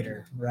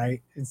later.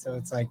 Right. And so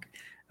it's like,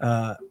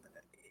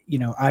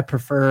 I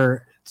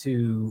prefer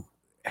to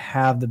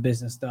have the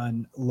business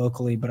done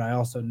locally, but I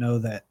also know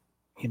that,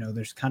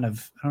 there's kind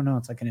of, I don't know,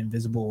 it's like an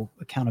invisible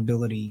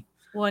accountability.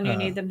 Well, and you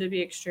need them to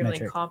be extremely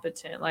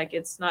competent. Like,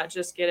 it's not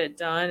just get it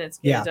done, it's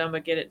get it done,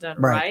 but get it done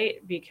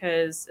right.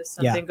 Because if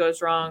something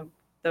goes wrong,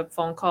 the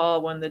phone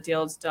call when the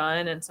deal's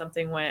done and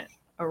something went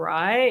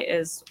awry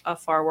is a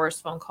far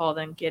worse phone call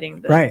than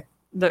getting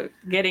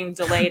getting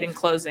delayed in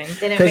closing.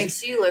 Then it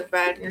makes you look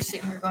bad. You're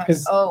sitting here going,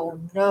 oh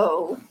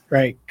no.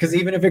 Right. Because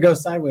even if it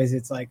goes sideways,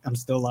 it's like I'm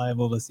still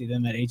liable to see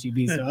them at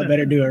HEB, so I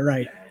better do it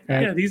right.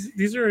 Yeah,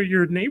 these are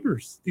your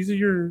neighbors. These are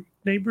your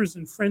neighbors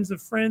and friends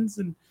of friends,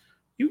 and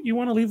you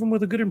want to leave them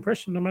with a good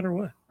impression no matter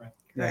what. Right.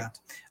 Yeah.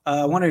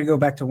 I wanted to go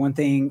back to one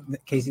thing,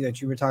 Kasi,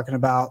 that you were talking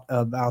about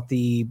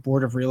the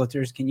Board of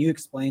Realtors. Can you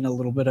explain a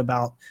little bit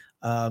about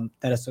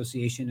that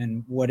association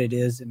and what it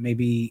is, and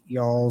maybe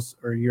y'all's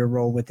or your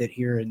role with it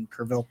here in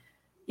Kerrville?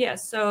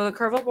 Yes. So the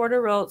Kerrville Board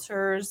of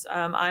Realtors,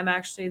 I'm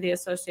actually the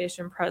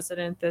association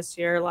president this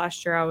year.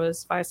 Last year I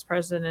was vice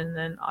president, and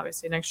then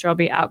obviously next year I'll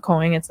be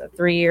outgoing. It's a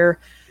three-year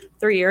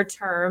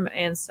term.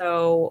 And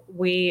so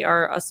we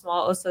are a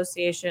small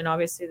association,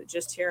 obviously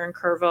just here in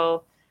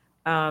Kerrville.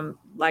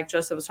 Like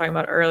Joseph was talking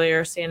about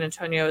earlier, San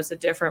Antonio is a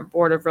different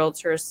Board of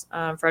Realtors.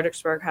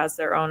 Fredericksburg has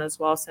their own as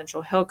well.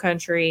 Central Hill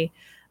Country.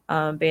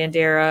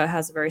 Bandera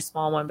has a very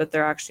small one, but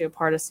they're actually a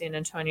part of San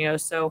Antonio.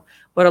 So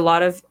what a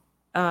lot of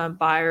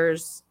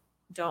buyers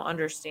don't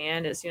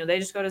understand is, they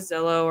just go to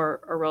Zillow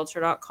or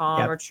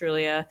Realtor.com or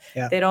Trulia.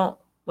 They don't,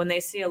 when they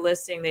see a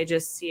listing, they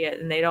just see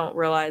it and they don't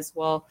realize,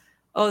 well,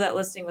 oh, that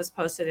listing was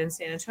posted in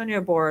San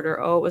Antonio board,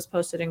 or oh, it was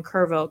posted in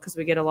Kerrville, because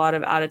we get a lot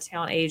of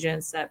out-of-town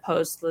agents that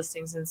post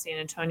listings in San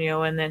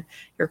Antonio, and then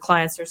your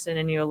clients are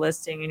sending you a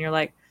listing, and you're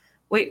like,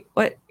 wait,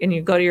 what? And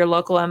you go to your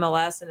local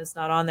MLS, and it's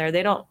not on there.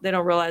 They don't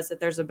realize that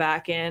there's a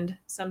back end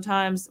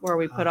sometimes where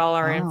we put all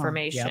our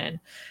information.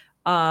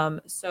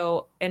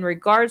 So in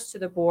regards to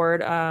the board,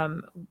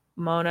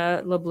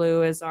 Mona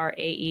LeBlue is our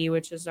AE,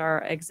 which is our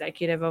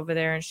executive over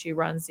there, and she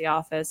runs the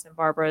office, and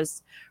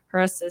Barbara's her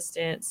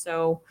assistant.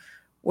 So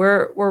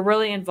we're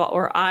really involved,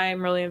 or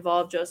I'm really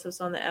involved.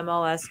 Joseph's on the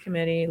MLS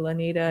committee.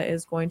 Lanita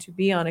is going to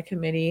be on a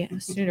committee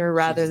sooner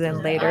rather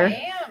than later.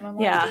 I am.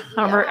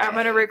 I'm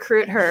going to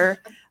recruit her.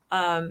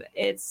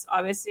 It's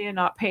obviously a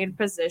not paid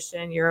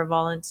position. You're a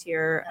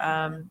volunteer.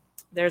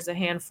 There's a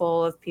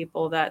handful of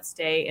people that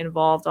stay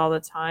involved all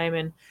the time,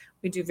 and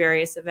we do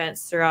various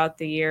events throughout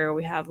the year.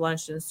 We have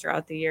luncheons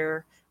throughout the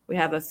year. We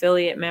have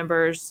affiliate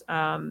members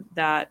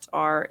that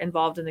are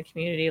involved in the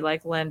community,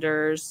 like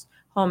lenders,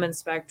 home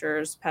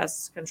inspectors,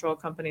 pest control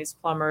companies,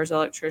 plumbers,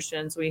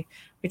 electricians. We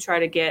try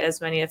to get as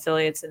many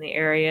affiliates in the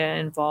area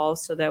involved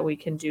so that we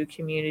can do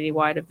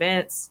community-wide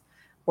events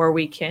where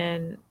we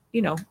can,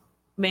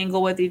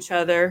 mingle with each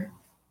other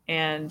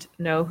and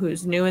know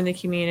who's new in the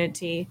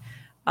community.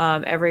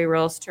 Every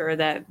realtor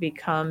that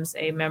becomes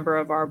a member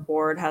of our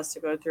board has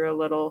to go through a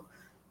little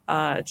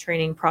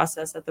training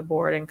process at the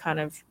board and kind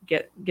of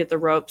get the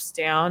ropes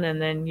down, and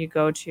then you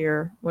go to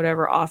your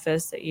whatever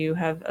office that you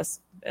have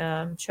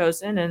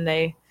chosen, and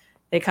they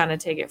kind of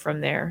take it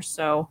from there.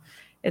 So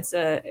it's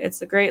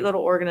a great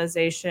little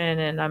organization,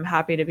 and I'm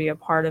happy to be a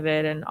part of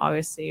it. And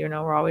obviously,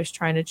 we're always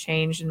trying to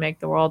change and make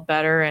the world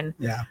better. And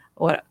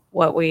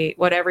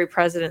what every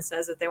president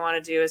says that they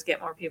want to do is get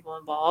more people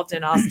involved.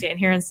 And I'll stand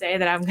here and say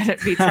that I'm going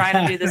to be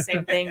trying to do the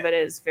same thing, but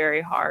it is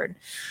very hard.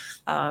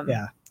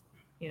 To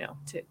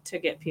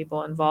get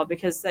people involved,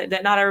 because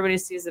that not everybody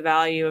sees the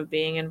value of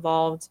being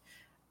involved.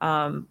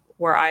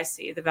 Where I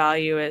see the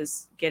value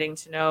is getting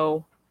to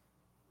know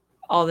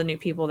all the new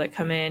people that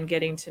come in,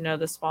 getting to know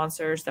the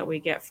sponsors that we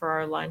get for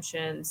our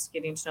luncheons,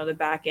 getting to know the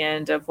back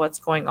end of what's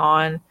going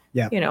on,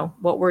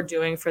 what we're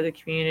doing for the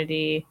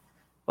community,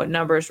 what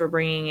numbers we're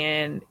bringing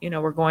in.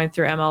 We're going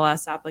through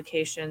MLS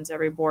applications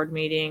every board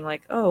meeting,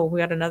 like, oh, we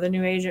got another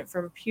new agent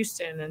from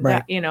Houston, and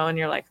right. and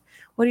you're like,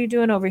 what are you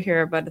doing over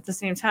here? But at the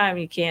same time,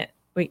 you can't,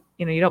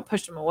 you don't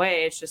push them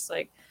away. It's just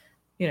like,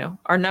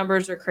 our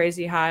numbers are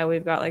crazy high.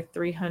 We've got like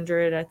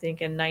 300, I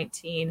think, and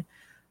 19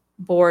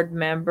 board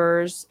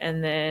members.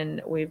 And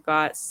then we've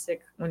got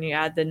 6, when you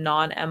add the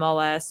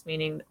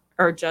non-MLS,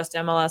 or just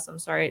MLS, I'm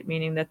sorry,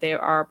 meaning that they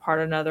are part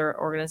of another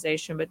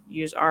organization, but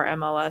use our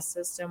MLS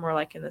system, we're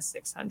like in the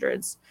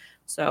 600s.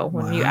 So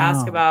when you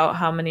ask about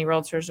how many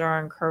realtors are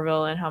in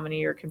Kerrville and how many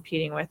you're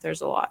competing with,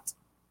 there's a lot.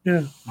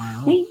 Yeah.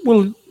 Wow.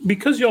 Well,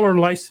 because y'all are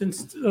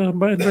licensed and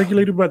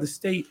regulated by the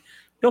state,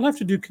 y'all have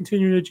to do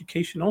continuing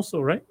education also,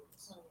 right?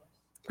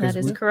 That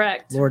is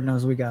correct. Lord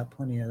knows we got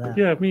plenty of that.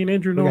 Yeah, me and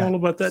Andrew know all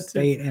about that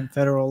state too. And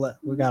federal,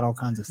 we got all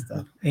kinds of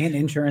stuff. And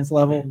insurance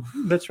level.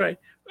 That's right.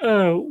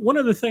 One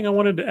other thing I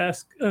wanted to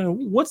ask,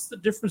 what's the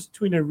difference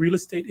between a real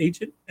estate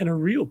agent and a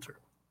realtor?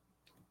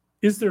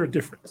 Is there a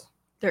difference?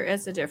 There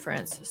is a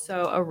difference.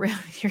 So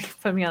you're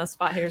putting me on the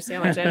spot here, see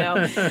how much I know.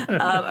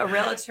 A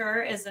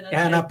realtor is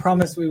and I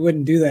promised we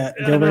wouldn't do that.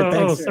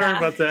 Sorry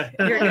about that.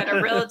 You're good.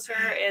 A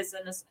realtor is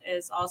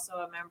also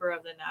a member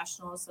of the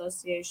National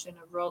Association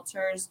of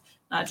Realtors,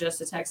 not just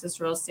the Texas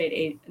Real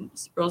Estate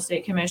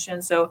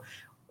Commission. So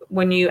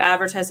when you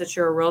advertise that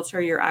you're a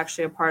realtor, you're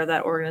actually a part of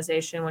that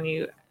organization. When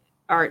you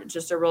are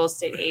just a real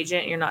estate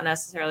agent, you're not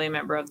necessarily a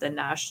member of the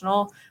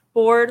national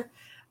board.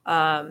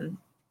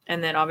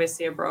 And then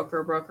obviously a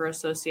broker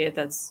associate,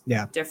 that's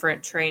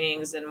different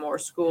trainings and more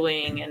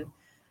schooling and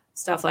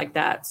stuff like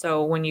that.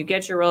 So when you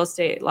get your real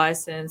estate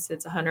license,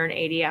 it's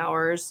 180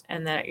 hours.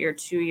 And then at your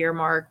 2-year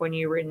mark, when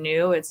you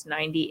renew, it's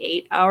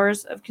 98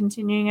 hours of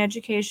continuing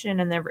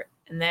education. And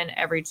then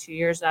every 2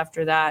 years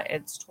after that,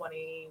 it's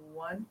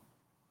 21.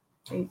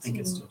 18. I think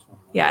it's still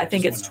 21. Yeah, I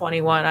think it's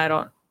 21. I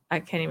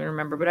can't even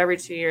remember, but every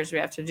 2 years we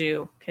have to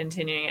do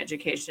continuing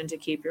education to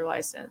keep your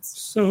license.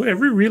 So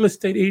every real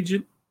estate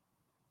agent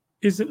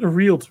isn't a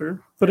realtor,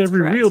 but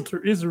every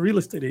realtor is a real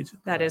estate agent.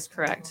 That is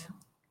correct.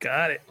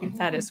 Got it.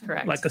 That is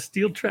correct. Like a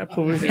steel trap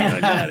over there. I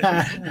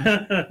got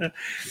it.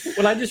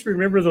 Well, I just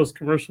remember those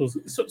commercials.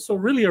 So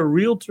really a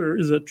realtor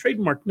is a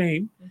trademark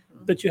name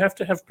that you have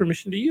to have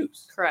permission to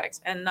use.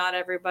 Correct. And not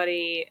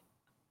everybody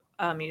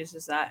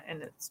uses that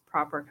in its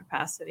proper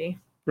capacity.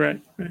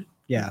 Right.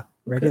 Yeah.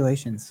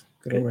 Regulations.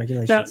 Good old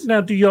regulations.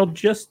 Now, do y'all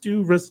just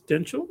do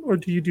residential or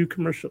do you do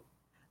commercial?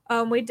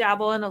 We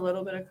dabble in a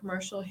little bit of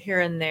commercial here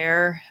and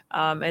there.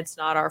 It's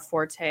not our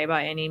forte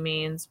by any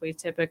means. We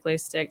typically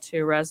stick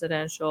to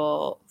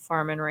residential,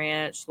 farm and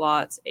ranch,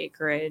 lots,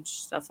 acreage,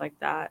 stuff like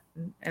that.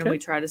 And we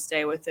try to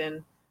stay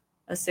within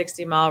a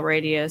 60-mile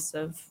radius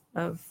of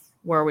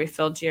where we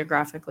feel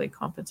geographically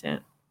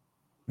competent.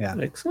 Yeah.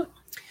 Excellent.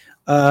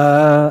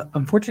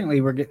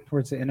 Unfortunately, we're getting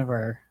towards the end of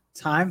our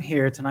time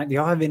here tonight. Do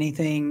y'all have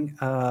anything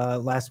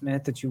last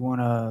minute that you want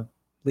to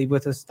leave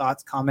with us?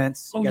 Thoughts,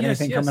 comments? You got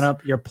anything coming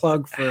up? Your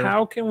plug for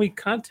how can we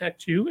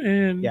contact you?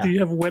 And do you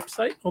have a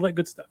website? All that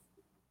good stuff.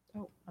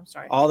 Oh, I'm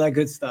sorry. All that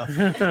good stuff.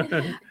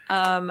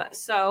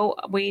 So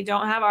we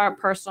don't have our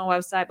personal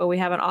website, but we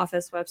have an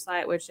office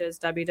website, which is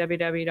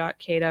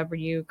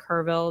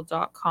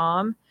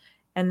www.kwkerrville.com.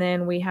 And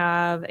then we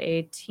have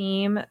a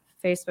team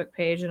Facebook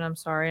page, and I'm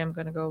sorry, I'm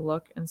going to go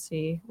look and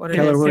see what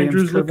Keller it is.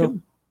 Williams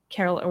Kerrville.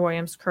 Keller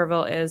Williams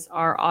Kerrville is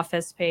our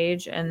office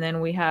page, and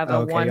then we have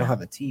you'll have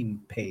a team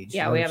page.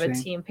 Yeah, we have a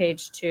team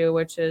page too,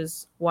 which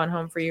is One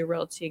Home for You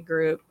Realty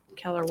Group,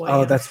 Keller Williams.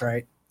 Oh, that's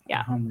right.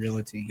 Yeah, Home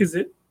Realty. Is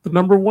it the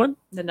number one?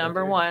 The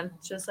number one,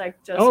 just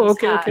like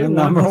Joseph's okay. The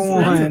number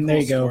one. There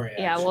you go. Story,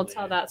 yeah, we'll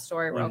tell that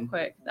story real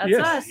quick. That's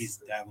us. He's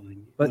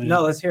dabbling. But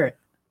no, let's hear it.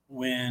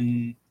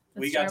 When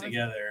we got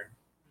together,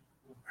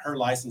 her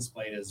license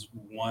plate is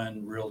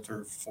One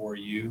Realtor for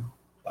You.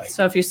 like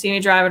So if you see me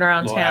driving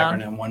around little town,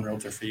 acronym, one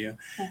realtor for you.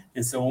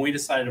 And so when we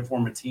decided to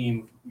form a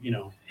team,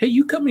 Hey,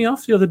 you cut me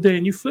off the other day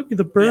and you flipped me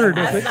the bird.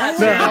 Yeah, I was that's like,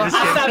 not true. I'm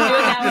just Stop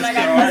doing that when I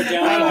got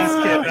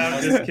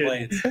I'm just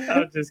kidding.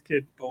 I'm just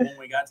kidding. But when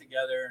we got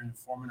together and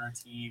forming our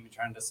team and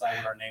trying to decide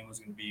what our name was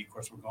going to be, of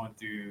course, we're going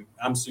through,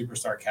 I'm super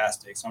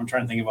sarcastic. So I'm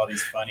trying to think of all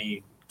these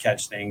funny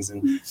catch things.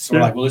 And so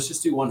we're like, well, let's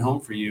just do one home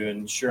for you.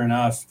 And sure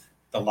enough,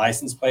 the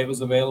license plate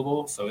was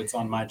available. So it's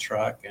on my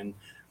truck. And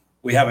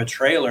we have a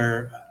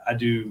trailer. I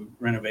do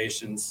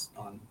renovations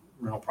on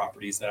rental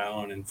properties that I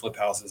own and flip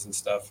houses and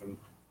stuff. And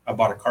I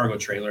bought a cargo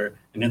trailer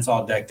and it's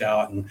all decked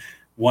out. And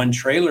one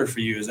trailer for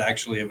you is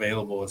actually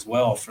available as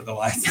well for the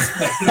license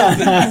plate.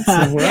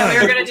 yeah, we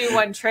were gonna do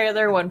one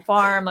trailer, one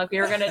farm. Like we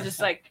were gonna just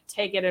like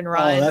take it and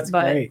run. Oh, that's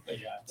great. But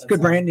yeah, It's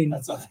good branding.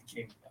 That's all that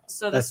came about.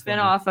 So the That's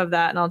spin-off of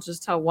that, and I'll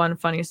just tell one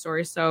funny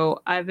story.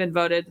 So I've been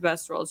voted the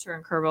best realtor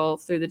in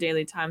Kerrville through the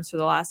Daily Times for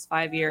the last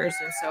 5 years,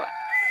 and so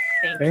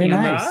thank Very you.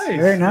 nice. Nice.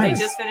 Very They nice.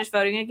 just finished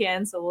voting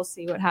again, so we'll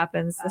see what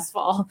happens this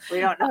fall. We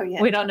don't know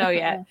yet. We don't know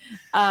yet.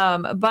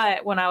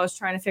 But when I was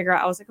trying to figure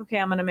out, I was like, okay,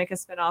 I'm going to make a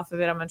spin off of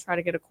it. I'm going to try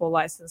to get a cool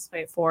license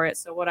plate for it.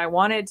 So what I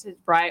wanted to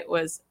write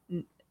was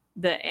the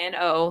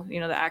NO, the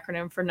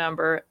acronym for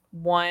number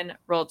one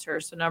realtor.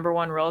 So number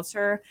one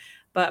realtor.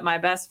 But my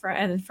best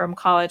friend from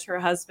college, her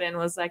husband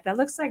was like, that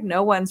looks like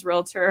no one's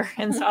realtor.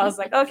 And so I was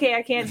like, okay,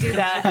 I can't do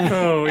that.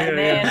 Oh, yeah. And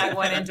then yeah. I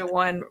went into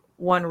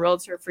one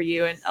realtor for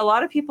you. And a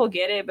lot of people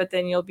get it, but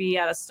then you'll be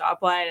at a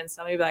stoplight and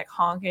somebody will be like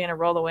honking and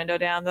roll the window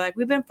down. They're like,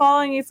 we've been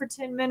following you for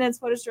 10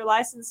 minutes. What does your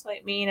license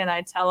plate mean? And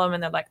I tell them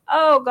and they're like,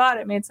 oh God,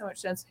 it made so much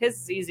sense. His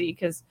is easy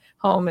because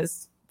home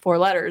is 4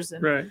 letters.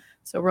 And Right.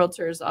 so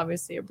realtor is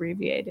obviously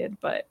abbreviated,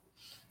 but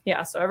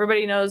yeah. So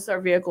everybody knows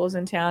our vehicles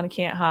in town,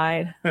 can't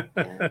hide.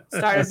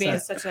 Started being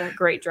such a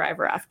great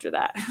driver after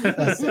that.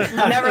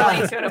 Never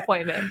late to an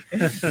appointment.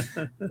 That's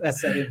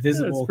that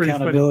invisible That's pretty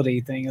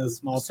accountability thing of the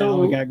small town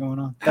we got going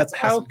on. That's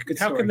how awesome. Good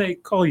how story. can they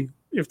call you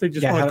if they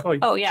just Yeah, want how- to call you?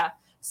 Oh, yeah.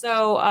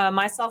 So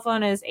my cell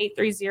phone is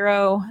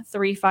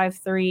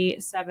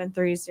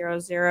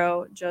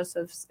 830-353-7300.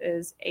 Joseph's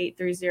is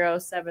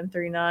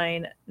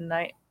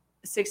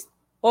 830-739-96.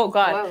 Oh,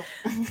 God.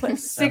 Whoa.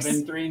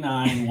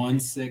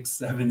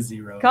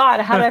 739-1670.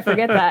 God, how did I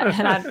forget that?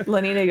 And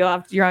Lanita,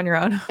 you're on your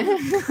own.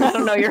 I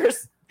don't know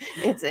yours.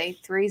 It's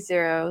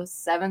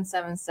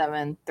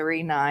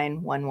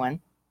 830-777-3911.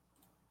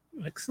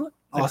 Excellent.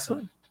 Awesome.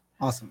 Excellent.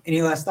 Awesome.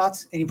 Any last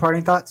thoughts? Any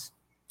parting thoughts?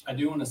 I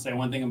do want to say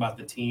one thing about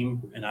the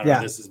team, and I don't Yeah.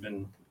 know, this has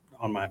been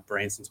on my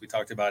brain since we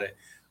talked about it.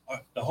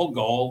 The whole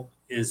goal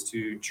is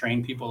to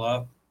train people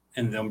up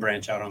and then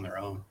branch out on their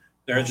own.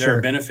 There Sure.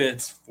 are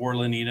benefits for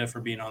Lanita for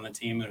being on the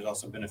team. There's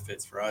also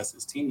benefits for us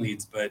as team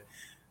leads, but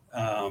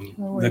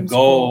we're the in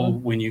goal school.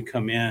 when you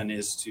come in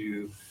is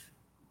to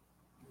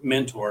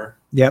mentor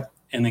Yep.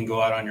 and then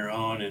go out on your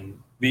own and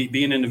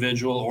be an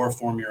individual or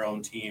form your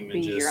own team and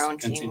Be your just own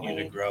team continue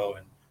to lead. grow.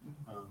 And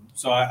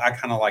so I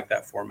kind of like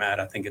that format.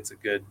 I think it's a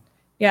good.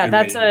 Yeah, Good way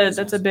that's to do a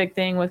business. big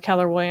thing with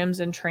Keller Williams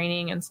and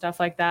training and stuff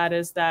like that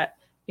is that,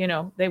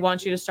 they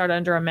want you to start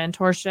under a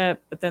mentorship,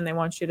 but then they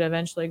want you to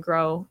eventually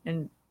grow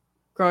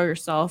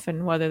yourself,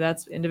 and whether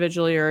that's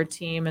individually or a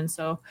team. And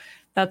so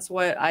that's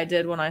what I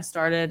did when I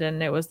started,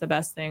 and it was the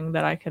best thing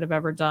that I could have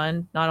ever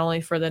done, not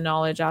only for the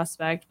knowledge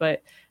aspect,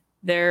 but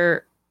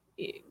when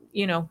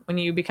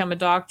you become a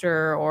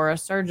doctor or a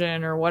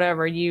surgeon or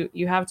whatever, you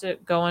have to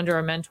go under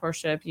a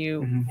mentorship.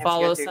 You Mhm.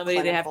 follow Have to go through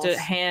somebody, they have to clinicals.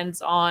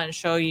 hands-on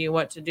show you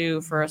what to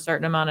do for a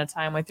certain amount of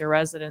time with your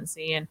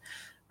residency, and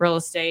real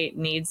estate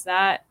needs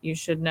that. You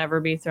should never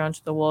be thrown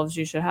to the wolves.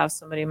 You should have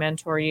somebody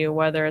mentor you,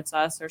 whether it's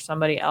us or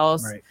somebody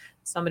else. Right.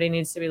 Somebody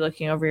needs to be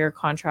looking over your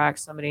contract.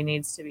 Somebody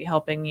needs to be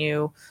helping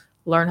you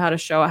learn how to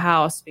show a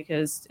house,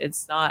 because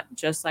it's not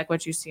just like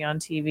what you see on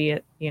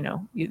TV.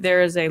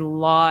 There is a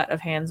lot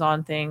of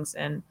hands-on things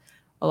and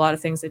a lot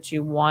of things that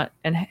you want.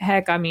 And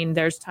heck,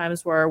 there's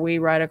times where we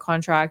write a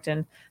contract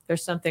and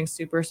there's something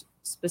super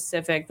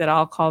specific that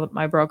I'll call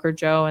my broker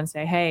Joe and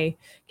say, hey,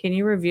 can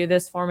you review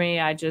this for me?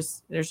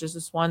 There's just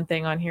this one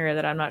thing on here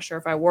that I'm not sure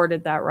if I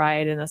worded that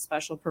right in a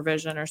special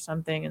provision or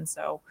something. And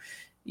so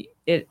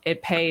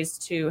it pays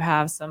to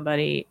have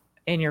somebody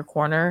in your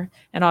corner.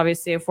 And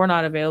obviously if we're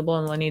not available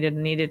and Lanita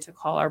needed to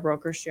call our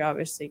broker, she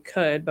obviously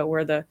could, but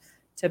we're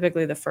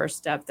typically the first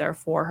step there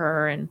for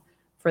her and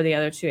for the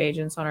other 2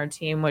 agents on our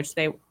team, which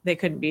they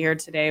couldn't be here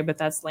today, but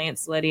that's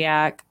Lance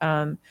Lidiak.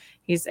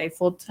 He's a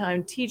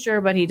full-time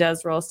teacher, but he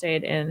does real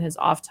estate in his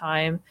off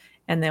time.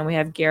 And then we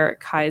have Garrett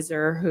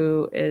Kaiser,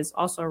 who is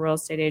also a real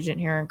estate agent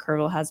here in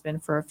Kerrville, has been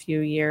for a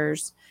few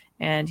years.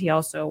 And he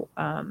also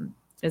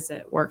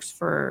works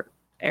for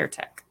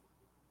AirTech.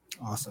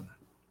 Awesome.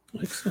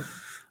 Excellent.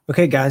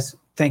 Okay, guys.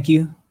 Thank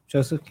you,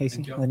 Joseph, Casey,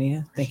 Thank you.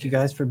 Lanita. Thank you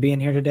guys for being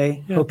here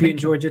today. Yeah, Hope you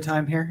thank you. enjoyed your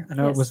time here. I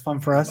know Yes. it was fun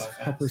for us.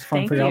 Hope it was fun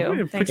Thank for y'all. you.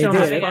 Yeah, Thanks put you for on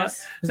the having spot. us.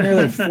 It was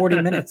nearly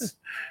 40 minutes.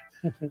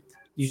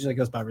 Usually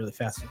goes by really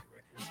fast.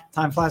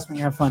 Time flies when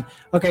you have fun.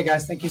 Okay,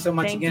 guys, thank you so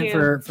much Thank again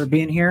you. for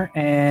being here.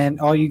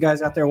 And all you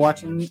guys out there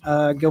watching,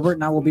 Gilbert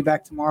and I will be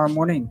back tomorrow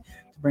morning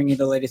to to bring you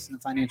the latest in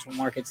the financial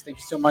markets. Thank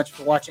you so much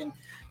for watching.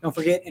 Don't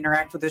forget,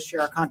 interact with us,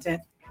 share our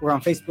content. We're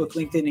on Facebook,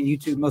 LinkedIn, and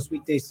YouTube most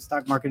weekdays. The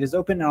stock market is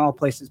open in all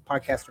places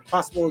podcasts are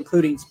possible,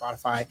 including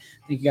Spotify.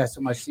 Thank you guys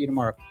so much. See you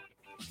tomorrow.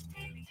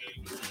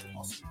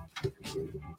 Awesome.